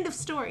 the end of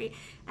story.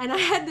 And I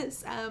had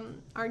this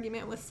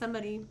argument with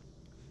somebody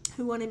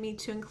who wanted me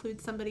to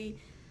include somebody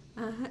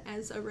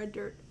as a red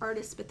dirt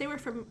artist, but they were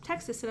from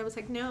Texas, and I was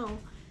like, no.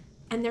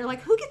 And they're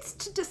like, who gets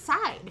to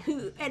decide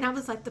who? And I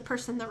was like, the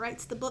person that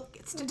writes the book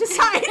gets to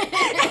decide.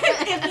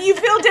 If you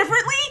feel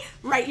differently,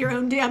 write your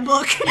own damn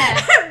book.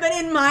 But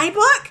in my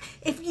book,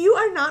 if you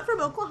are not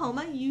from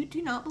Oklahoma, you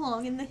do not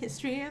belong in the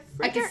history of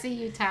red I can dirt. see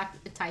you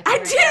typing. I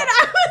did.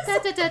 I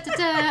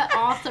was.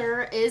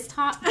 Author is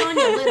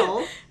Tanya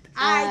Little.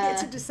 I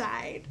get to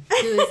decide.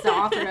 Who is the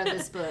author of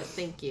this book?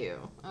 Thank you.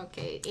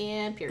 Okay,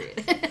 and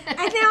period. And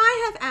now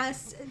I have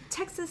asked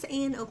Texas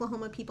and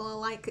Oklahoma people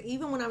alike,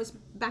 even when I was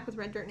back with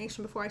Red Dirt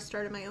Nation before I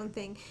started my own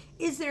thing,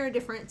 is there a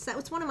difference? That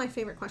was one of my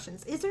favorite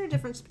questions. Is there a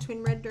difference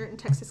between red dirt and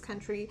Texas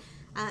country,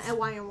 and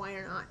why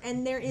or not?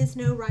 And there is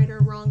no right or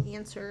wrong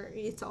answer.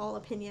 It's all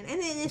opinion.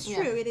 And it is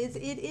true. It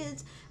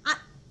is.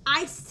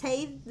 I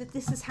say that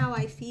this is how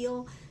I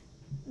feel,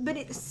 but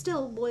it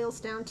still boils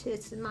down to,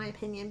 it's in my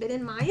opinion. But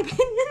in my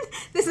opinion,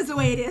 this is the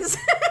way it is.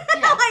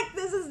 Like,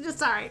 this is just,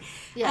 sorry.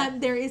 Yeah.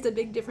 There is a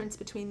big difference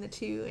between the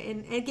two.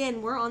 And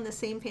again, we're on the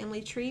same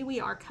family tree. We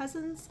are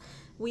cousins.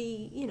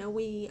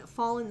 We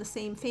fall in the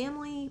same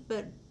family,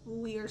 but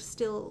we are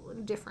still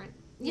different.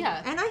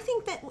 Yeah. And I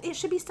think that it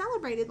should be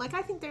celebrated. Like,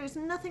 I think there's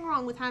nothing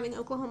wrong with having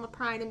Oklahoma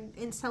pride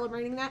and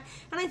celebrating that.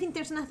 And I think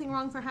there's nothing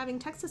wrong for having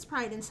Texas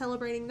pride and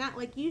celebrating that.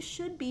 Like, you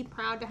should be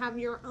proud to have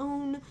your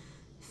own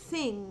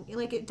thing.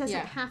 Like, it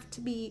doesn't have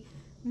to be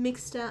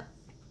mixed up,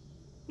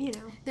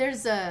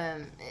 There's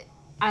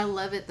I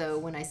love it though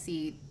when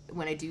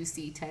I do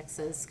see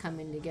Texas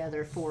coming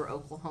together for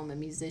Oklahoma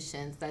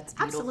musicians. That's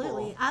beautiful.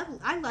 Absolutely.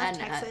 I love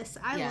Texas.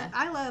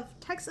 I love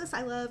Texas.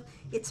 I love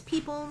its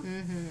people.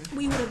 Mm-hmm.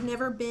 We would have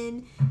never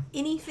been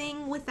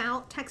anything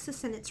without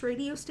Texas and its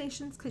radio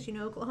stations, because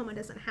Oklahoma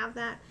doesn't have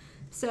that.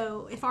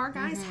 So if our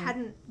guys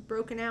hadn't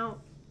broken out,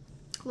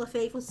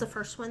 LaFave was the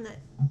first one that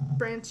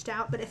branched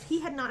out, but if he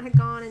had not had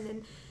gone, and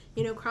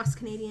then Cross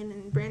Canadian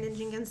and Brandon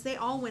Jenkins, they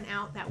all went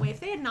out that way. If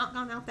they had not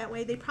gone out that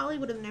way, they probably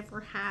would have never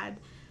had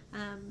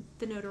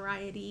the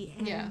notoriety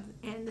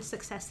and the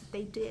success that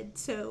they did.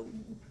 So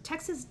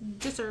Texas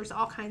deserves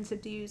all kinds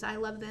of dues. I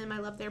love them. I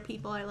love their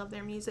people. I love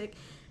their music.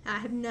 I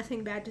have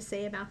nothing bad to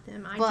say about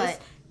them. I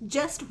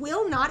just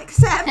will not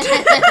accept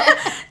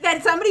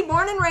that somebody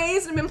born and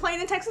raised and been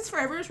playing in Texas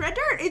forever is red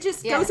dirt. It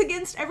just goes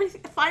against every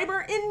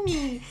fiber in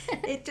me.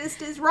 It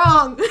just is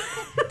wrong.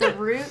 The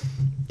root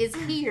is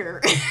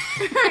here.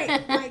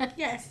 Right. Like,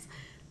 yes.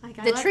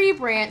 Like, the tree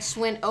branch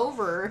went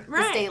over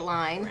the state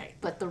line,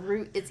 but the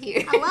root is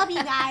here. I love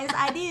you guys.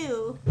 I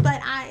do.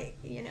 But red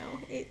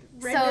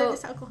dirt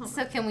is Oklahoma.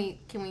 So can we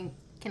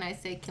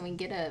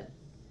get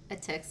a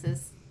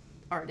Texas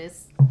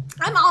artist?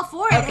 I'm all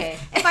for it. Okay.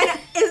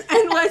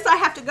 Unless I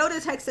have to go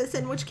to Texas,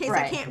 in which case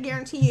I can't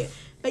guarantee you.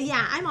 But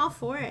yeah, I'm all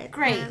for it.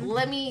 Great.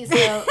 Let me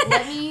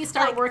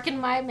start working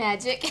my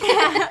magic.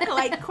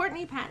 Like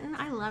Courtney Patton,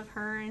 I love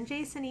her, and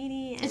Jason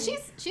Eady, and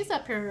she's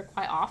up here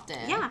quite often.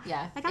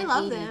 Yeah. Like, I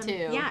love them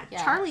too. Yeah.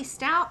 Charlie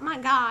Stout, my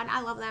God,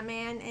 I love that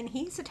man, and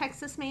he's a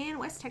Texas man,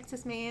 West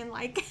Texas man.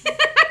 Like,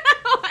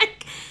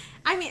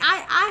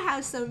 I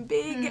have some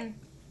big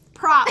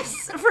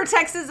props for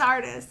Texas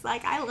artists.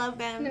 Like, I love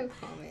them. No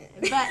comment.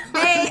 But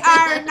they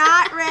are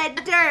not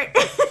red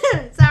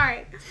dirt.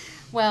 Sorry.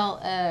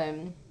 Well,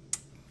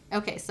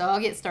 okay, so I'll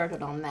get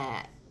started on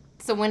that.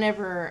 So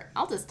whenever,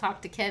 I'll just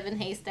talk to Kevin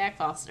Haystack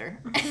Foster.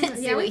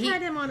 We've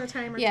had him on a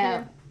time or two.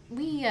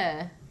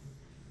 Yeah,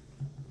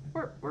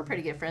 we're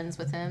pretty good friends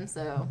with him,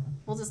 so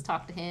we'll just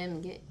talk to him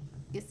and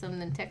get some of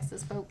the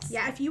Texas folks.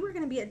 Yeah, if you were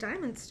going to be at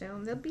Diamond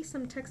Stone, there'll be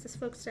some Texas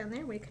folks down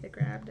there we could have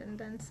grabbed and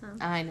done some.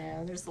 I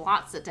know. There's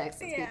lots of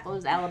Texas people.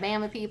 There's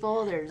Alabama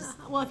people. There's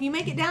well, if you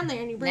make it down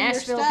there and you bring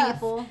Nashville your stuff,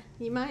 people.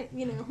 You might,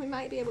 we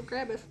might be able to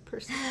grab a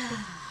person.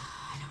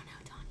 I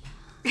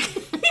don't know,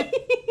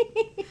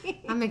 Tanya.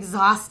 I'm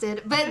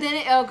exhausted. But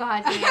then, oh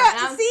God, damn.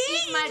 I'm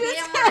eating my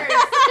damn words.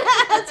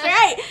 That's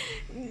right.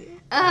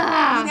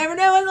 You never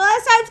know when the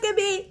last time's going to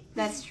be.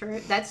 That's true.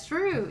 That's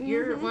true. Mm-hmm.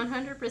 You're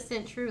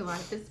 100% true.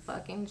 Life is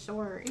fucking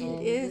short. And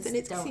it is, and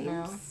it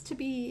seems to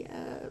be.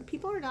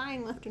 People are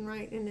dying left and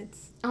right, and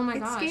it's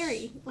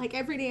scary. Like,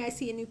 every day I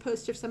see a new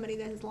post of somebody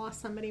that has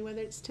lost somebody,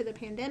 whether it's to the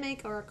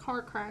pandemic or a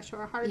car crash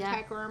or a heart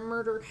attack or a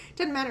murder.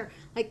 Doesn't matter.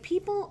 Like,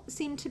 people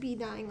seem to be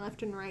dying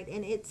left and right,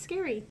 and it's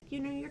scary.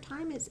 Your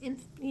time is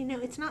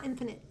it's not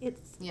infinite.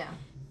 It's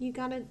you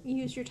gotta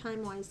use your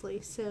time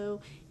wisely.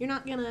 So you're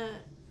not gonna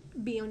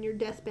be on your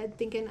deathbed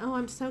thinking, oh,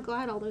 I'm so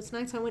glad all those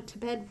nights I went to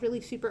bed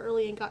really super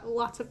early and got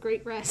lots of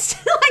great rest.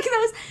 Like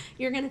those,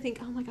 you're going to think,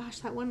 oh my gosh,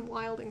 that one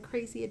wild and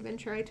crazy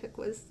adventure I took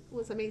was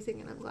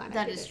amazing, and I'm glad I did it.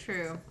 That is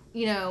true.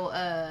 You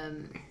know,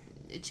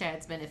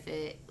 Chad's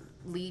benefit,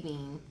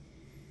 leaving,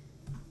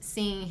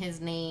 seeing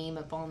his name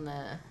up on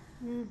the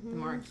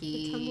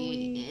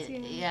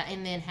marquee,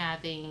 and then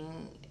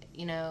having,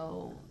 you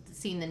know,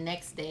 seeing the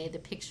next day the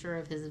picture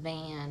of his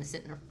van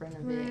sitting in front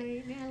of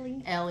it.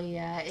 Ellie,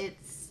 yeah,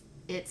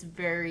 it's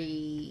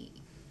very,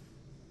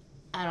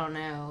 I don't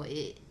know,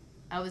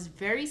 I was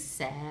very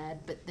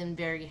sad, but then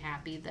very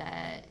happy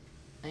that,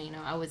 you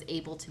know, I was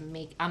able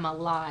to I'm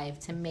alive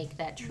to make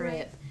that trip.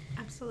 Right.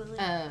 Absolutely.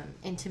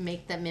 And to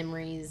make that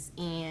memories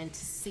and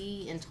to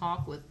see and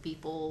talk with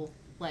people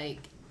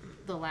like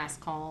the Last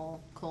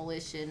Call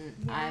Coalition.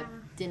 I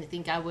didn't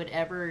think I would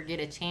ever get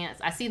a chance.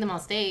 I see them on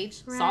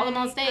stage, saw them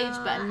on stage,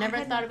 but I never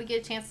thought I would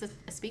get a chance to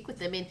speak with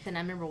them. And then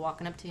I remember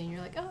walking up to you and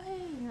you're like, oh, hey.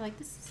 And you're like,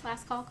 this is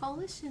Last Call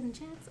Coalition,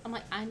 Chance. I'm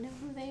like, I know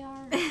who they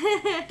are.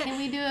 Can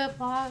we do a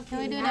vlog? Can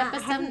we do an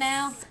episode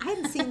now? I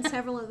hadn't seen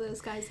several of those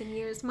guys in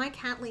years. Mike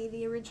Hatley,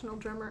 the original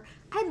drummer,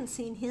 I hadn't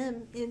seen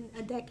him in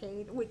a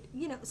decade.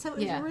 You know, so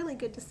it was really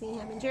good to see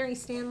him. And Jerry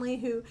Stanley,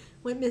 who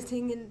went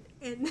missing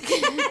and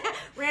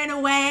ran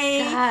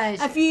away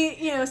a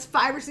few,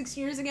 5 or 6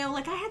 years ago.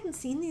 Like, I hadn't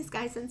seen these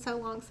guys in so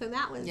long, so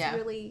that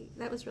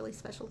was really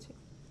special too.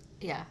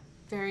 Yeah,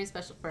 very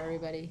special for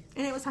everybody.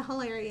 And it was a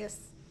hilarious,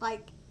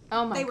 like,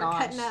 oh my gosh, they were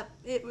cutting up.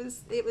 It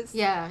was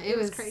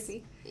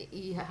crazy.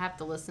 You have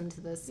to listen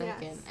to the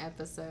second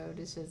episode.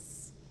 It's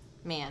just,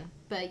 man.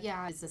 But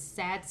yeah, it's a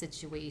sad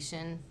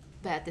situation,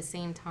 but at the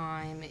same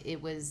time,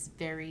 it was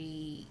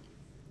very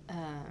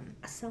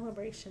a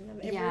celebration of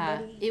everybody.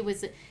 Yeah, it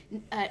was.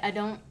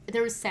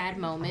 There was sad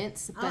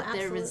moments, but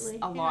there was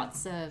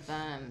lots of,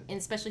 and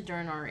especially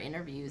during our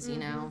interviews, you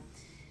know,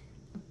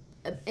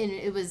 and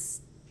it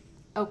was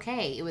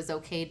okay. It was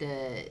okay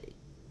to.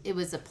 It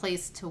was a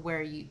place to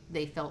where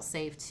they felt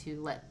safe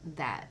to let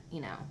that, you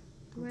know,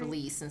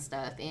 release and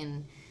stuff,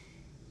 and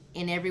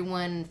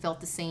everyone felt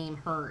the same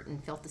hurt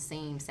and felt the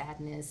same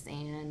sadness,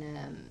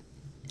 and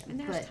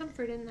there's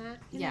comfort in that.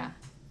 Yeah. Know?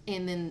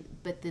 And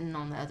but then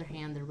on the other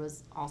hand, there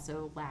was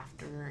also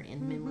laughter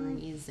and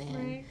memories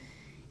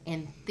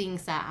and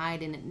things that I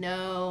didn't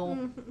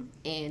know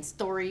and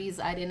stories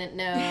I didn't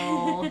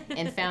know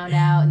and found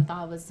out and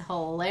thought was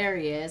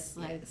hilarious.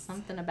 Like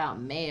something about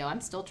Mayo.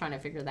 I'm still trying to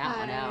figure that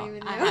one out.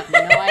 I have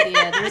no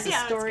idea. There's a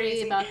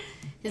story about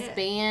his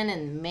band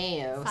and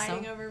Mayo.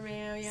 Fighting over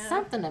Mayo, yeah.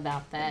 Something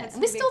about that.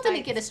 And we still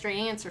didn't get a straight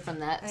answer from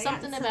that.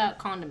 Something about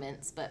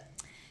condiments, but...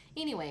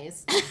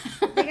 Anyways.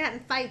 They got in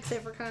fights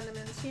over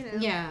condiments, you know.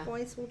 Yeah.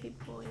 Boys will be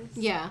boys.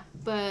 Yeah,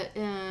 but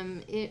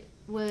it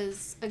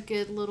was a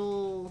good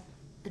little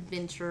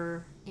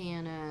adventure,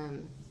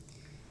 and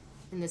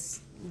this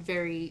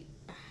very,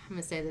 I'm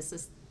going to say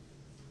this,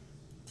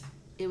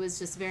 it was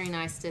just very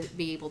nice to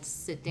be able to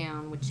sit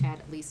down with Chad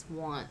at least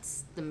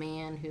once, the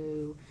man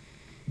who,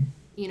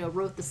 you know,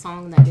 wrote the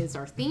song that is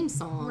our theme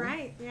song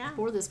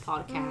for this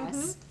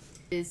podcast.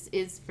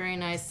 It's very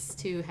nice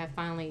to have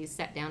finally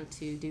sat down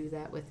to do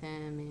that with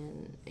him,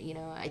 and you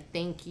know, I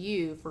thank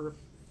you for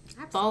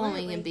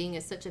following and being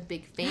such a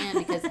big fan,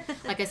 because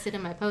like I said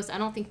in my post, I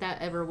don't think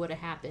that ever would have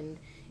happened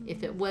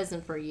if it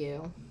wasn't for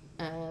you.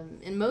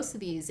 In most of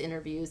these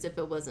interviews, if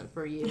it wasn't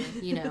for you,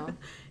 you know.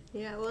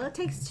 Yeah, well, it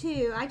takes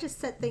two. I just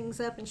set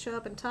things up and show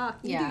up and talk.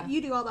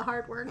 You do all the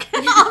hard work,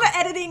 all the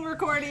editing,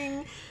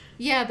 recording.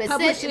 Yeah, but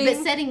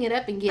setting it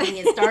up and getting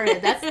it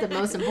started, that's the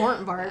most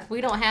important part. If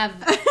we don't have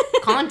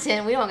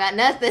content, we don't got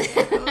nothing.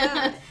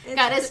 Well,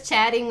 got us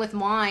chatting with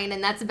wine,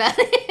 and that's about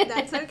it.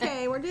 That's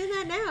okay. We're doing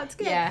that now. It's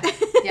good.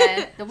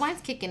 Yeah. The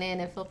wine's kicking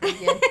in. It feels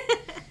pretty good.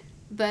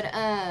 But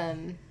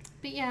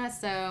yeah,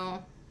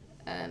 so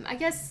I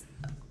guess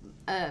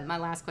my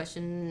last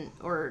question,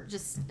 or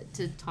just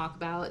to talk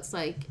about, it's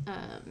like,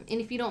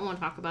 and if you don't want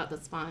to talk about it,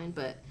 that's fine,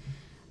 but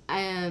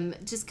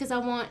just because I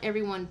want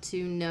everyone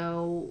to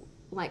know,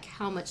 like,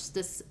 how much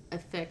this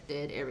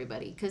affected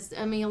everybody. Because,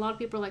 I mean, a lot of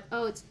people are like,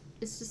 oh, it's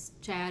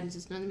just Chad, it's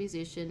just another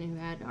musician who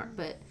had art,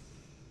 but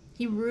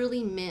he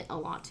really meant a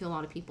lot to a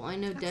lot of people. I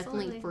know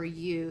definitely for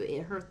you,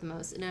 it hurt the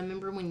most. And I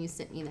remember when you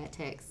sent me that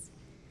text,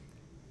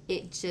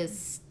 it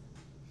just,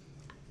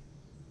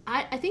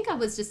 I think I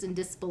was just in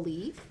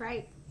disbelief.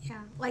 Right.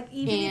 Yeah. Like,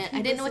 even if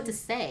I didn't know what to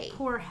say.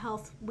 Poor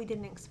health, we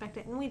didn't expect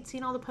it. And we'd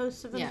seen all the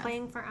posts of him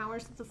playing for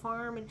hours at the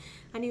farm, and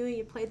I knew he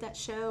had played that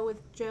show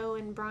with Joe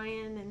and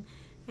Brian,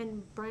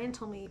 and Brian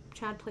told me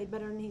Chad played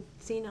better than he'd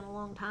seen in a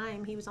long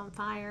time. He was on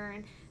fire,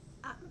 and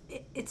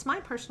it's my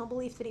personal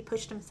belief that he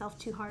pushed himself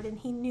too hard, and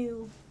he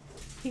knew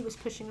he was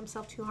pushing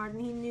himself too hard,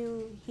 and he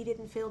knew he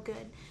didn't feel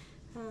good.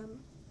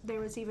 There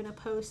was even a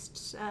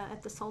post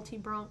at the Salty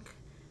Bronc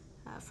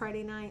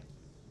Friday night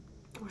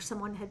where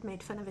someone had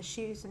made fun of his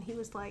shoes, and he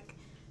was like,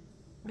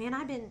 man,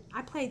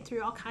 I played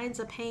through all kinds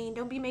of pain.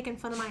 Don't be making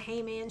fun of my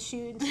Hey Man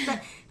shoes.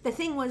 But the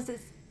thing was,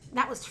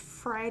 that was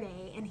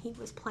Friday, and he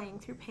was playing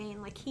through pain.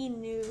 Like, he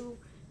knew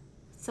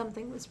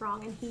something was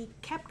wrong, and he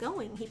kept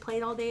going. He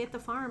played all day at the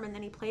farm, and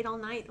then he played all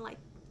night, like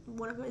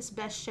one of his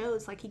best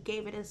shows. Like, he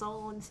gave it his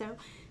all. And so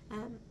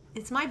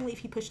it's my belief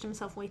he pushed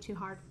himself way too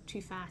hard,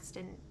 too fast,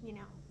 and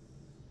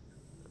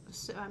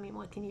so I mean,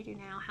 what can you do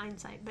now,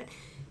 hindsight?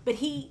 But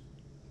he,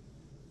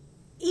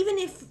 even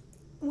if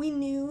we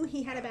knew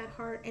he had a bad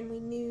heart and we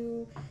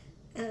knew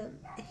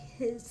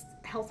his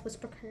health was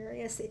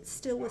precarious, it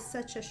still was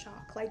such a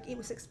shock. Like, it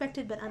was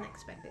expected but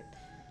unexpected.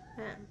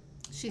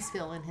 She's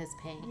feeling his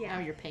pain. Yeah.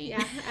 Your pain.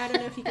 Yeah. I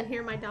don't know if you can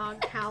hear my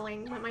dog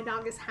howling, but my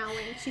dog is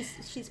howling.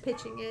 She's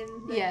pitching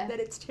in that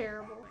it's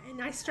terrible.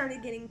 And I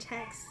started getting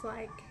texts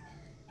like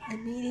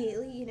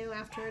immediately,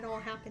 after it all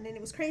happened. And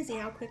it was crazy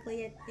how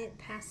quickly it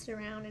passed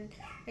around, and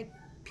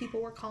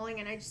people were calling,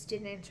 and I just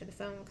didn't answer the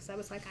phone because I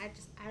was like, I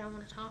don't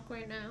want to talk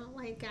right now.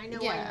 Like, I know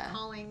why you're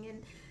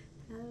calling.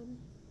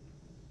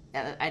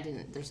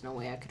 And there's no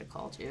way I could have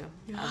called you.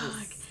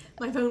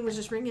 My phone was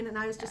just ringing, and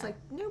I was just like,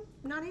 nope,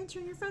 not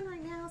answering your phone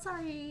right now.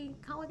 Sorry,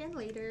 call again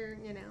later,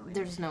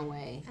 There's no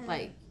way.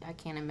 I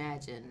can't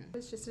imagine. It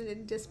was just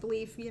in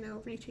disbelief,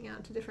 reaching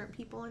out to different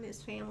people in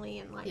his family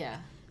and,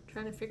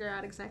 trying to figure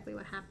out exactly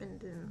what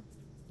happened. And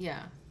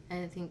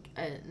I think,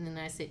 and then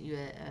I sent you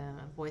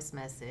a voice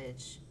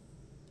message.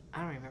 I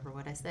don't remember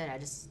what I said. I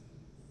just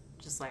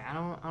I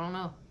don't know. I don't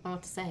know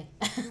what to say.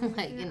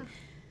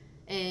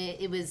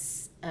 It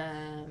was,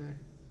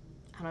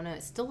 I don't know,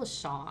 it's still a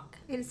shock.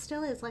 It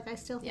still is. Like, I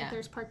still think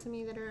there's parts of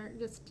me that are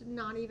just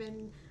not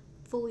even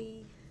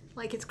fully,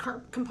 like, it's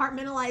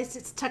compartmentalized,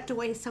 it's tucked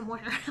away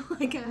somewhere.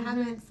 Like, I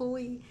haven't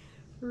fully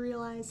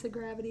realized the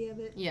gravity of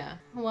it. Yeah.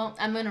 Well,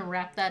 I'm going to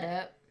wrap that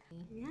up.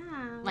 Yeah.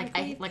 Like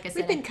I said,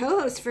 we've been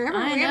co-hosts forever.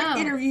 I We know.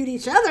 haven't interviewed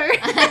each other.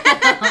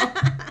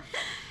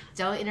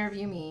 Don't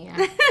interview me.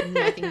 I have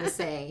nothing to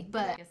say.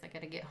 But I guess I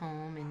got to get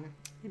home and...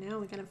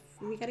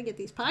 we gotta get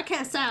these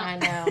podcasts out. I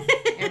know.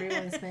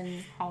 Everyone's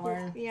been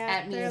hollering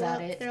at me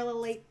about it. They're a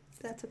little late.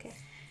 That's okay.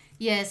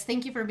 Yes,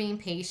 thank you for being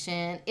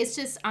patient. It's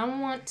just, I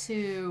want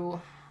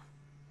to...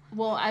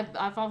 Well,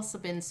 I've also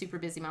been super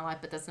busy in my life,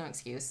 but that's no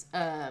excuse.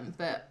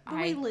 But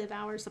we live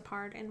hours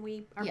apart, and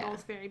we are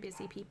both very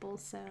busy people,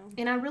 so...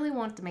 And I really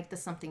want to make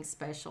this something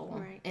special.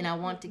 Right. And I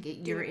want to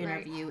get your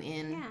interview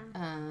in.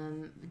 Yeah.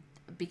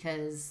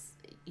 Because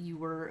you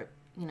were,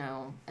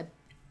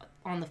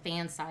 on the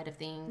fan side of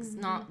things,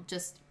 not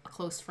just a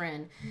close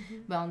friend,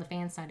 but on the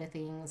fan side of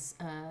things,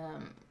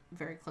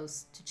 very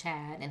close to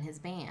Chad and his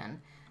band.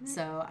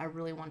 So I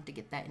really wanted to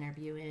get that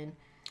interview in.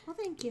 Well,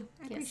 thank you.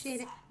 I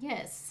appreciate it.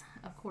 Yes,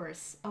 of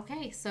course.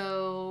 Okay,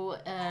 so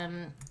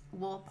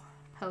we'll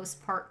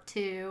post part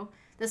 2.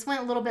 This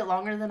went a little bit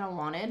longer than I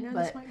wanted,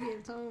 but this might be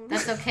its own.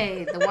 that's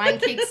okay. The wine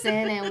kicks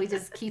in and we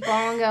just keep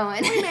on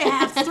going. We may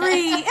have 3.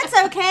 It's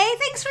okay.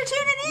 Thanks for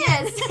tuning in.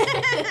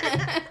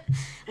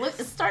 Yes.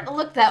 It's starting to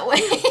look that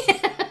way.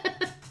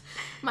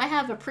 Might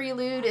have a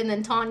prelude and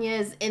then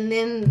Tanya's and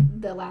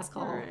then the last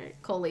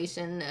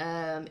collation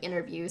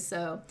interview.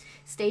 So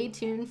stay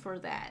tuned for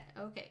that.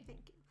 Okay. Thank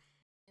you.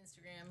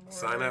 Instagram more.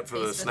 Sign up for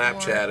the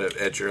Facebook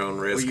Snapchat at your own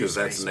risk, because use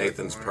that's Facebook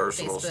Nathan's more.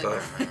 personal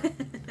Facebook.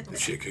 stuff. This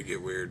shit could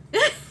get weird.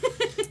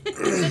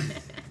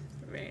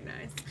 Very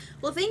nice.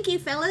 Well, thank you,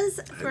 fellas,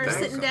 for thanks.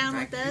 sitting down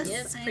Thank with us.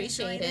 Yes, I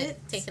appreciate enjoyed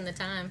it. Taking the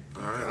time.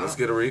 All right, let's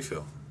get a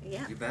refill.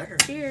 Yeah. You better.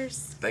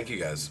 Cheers. Thank you,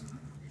 guys.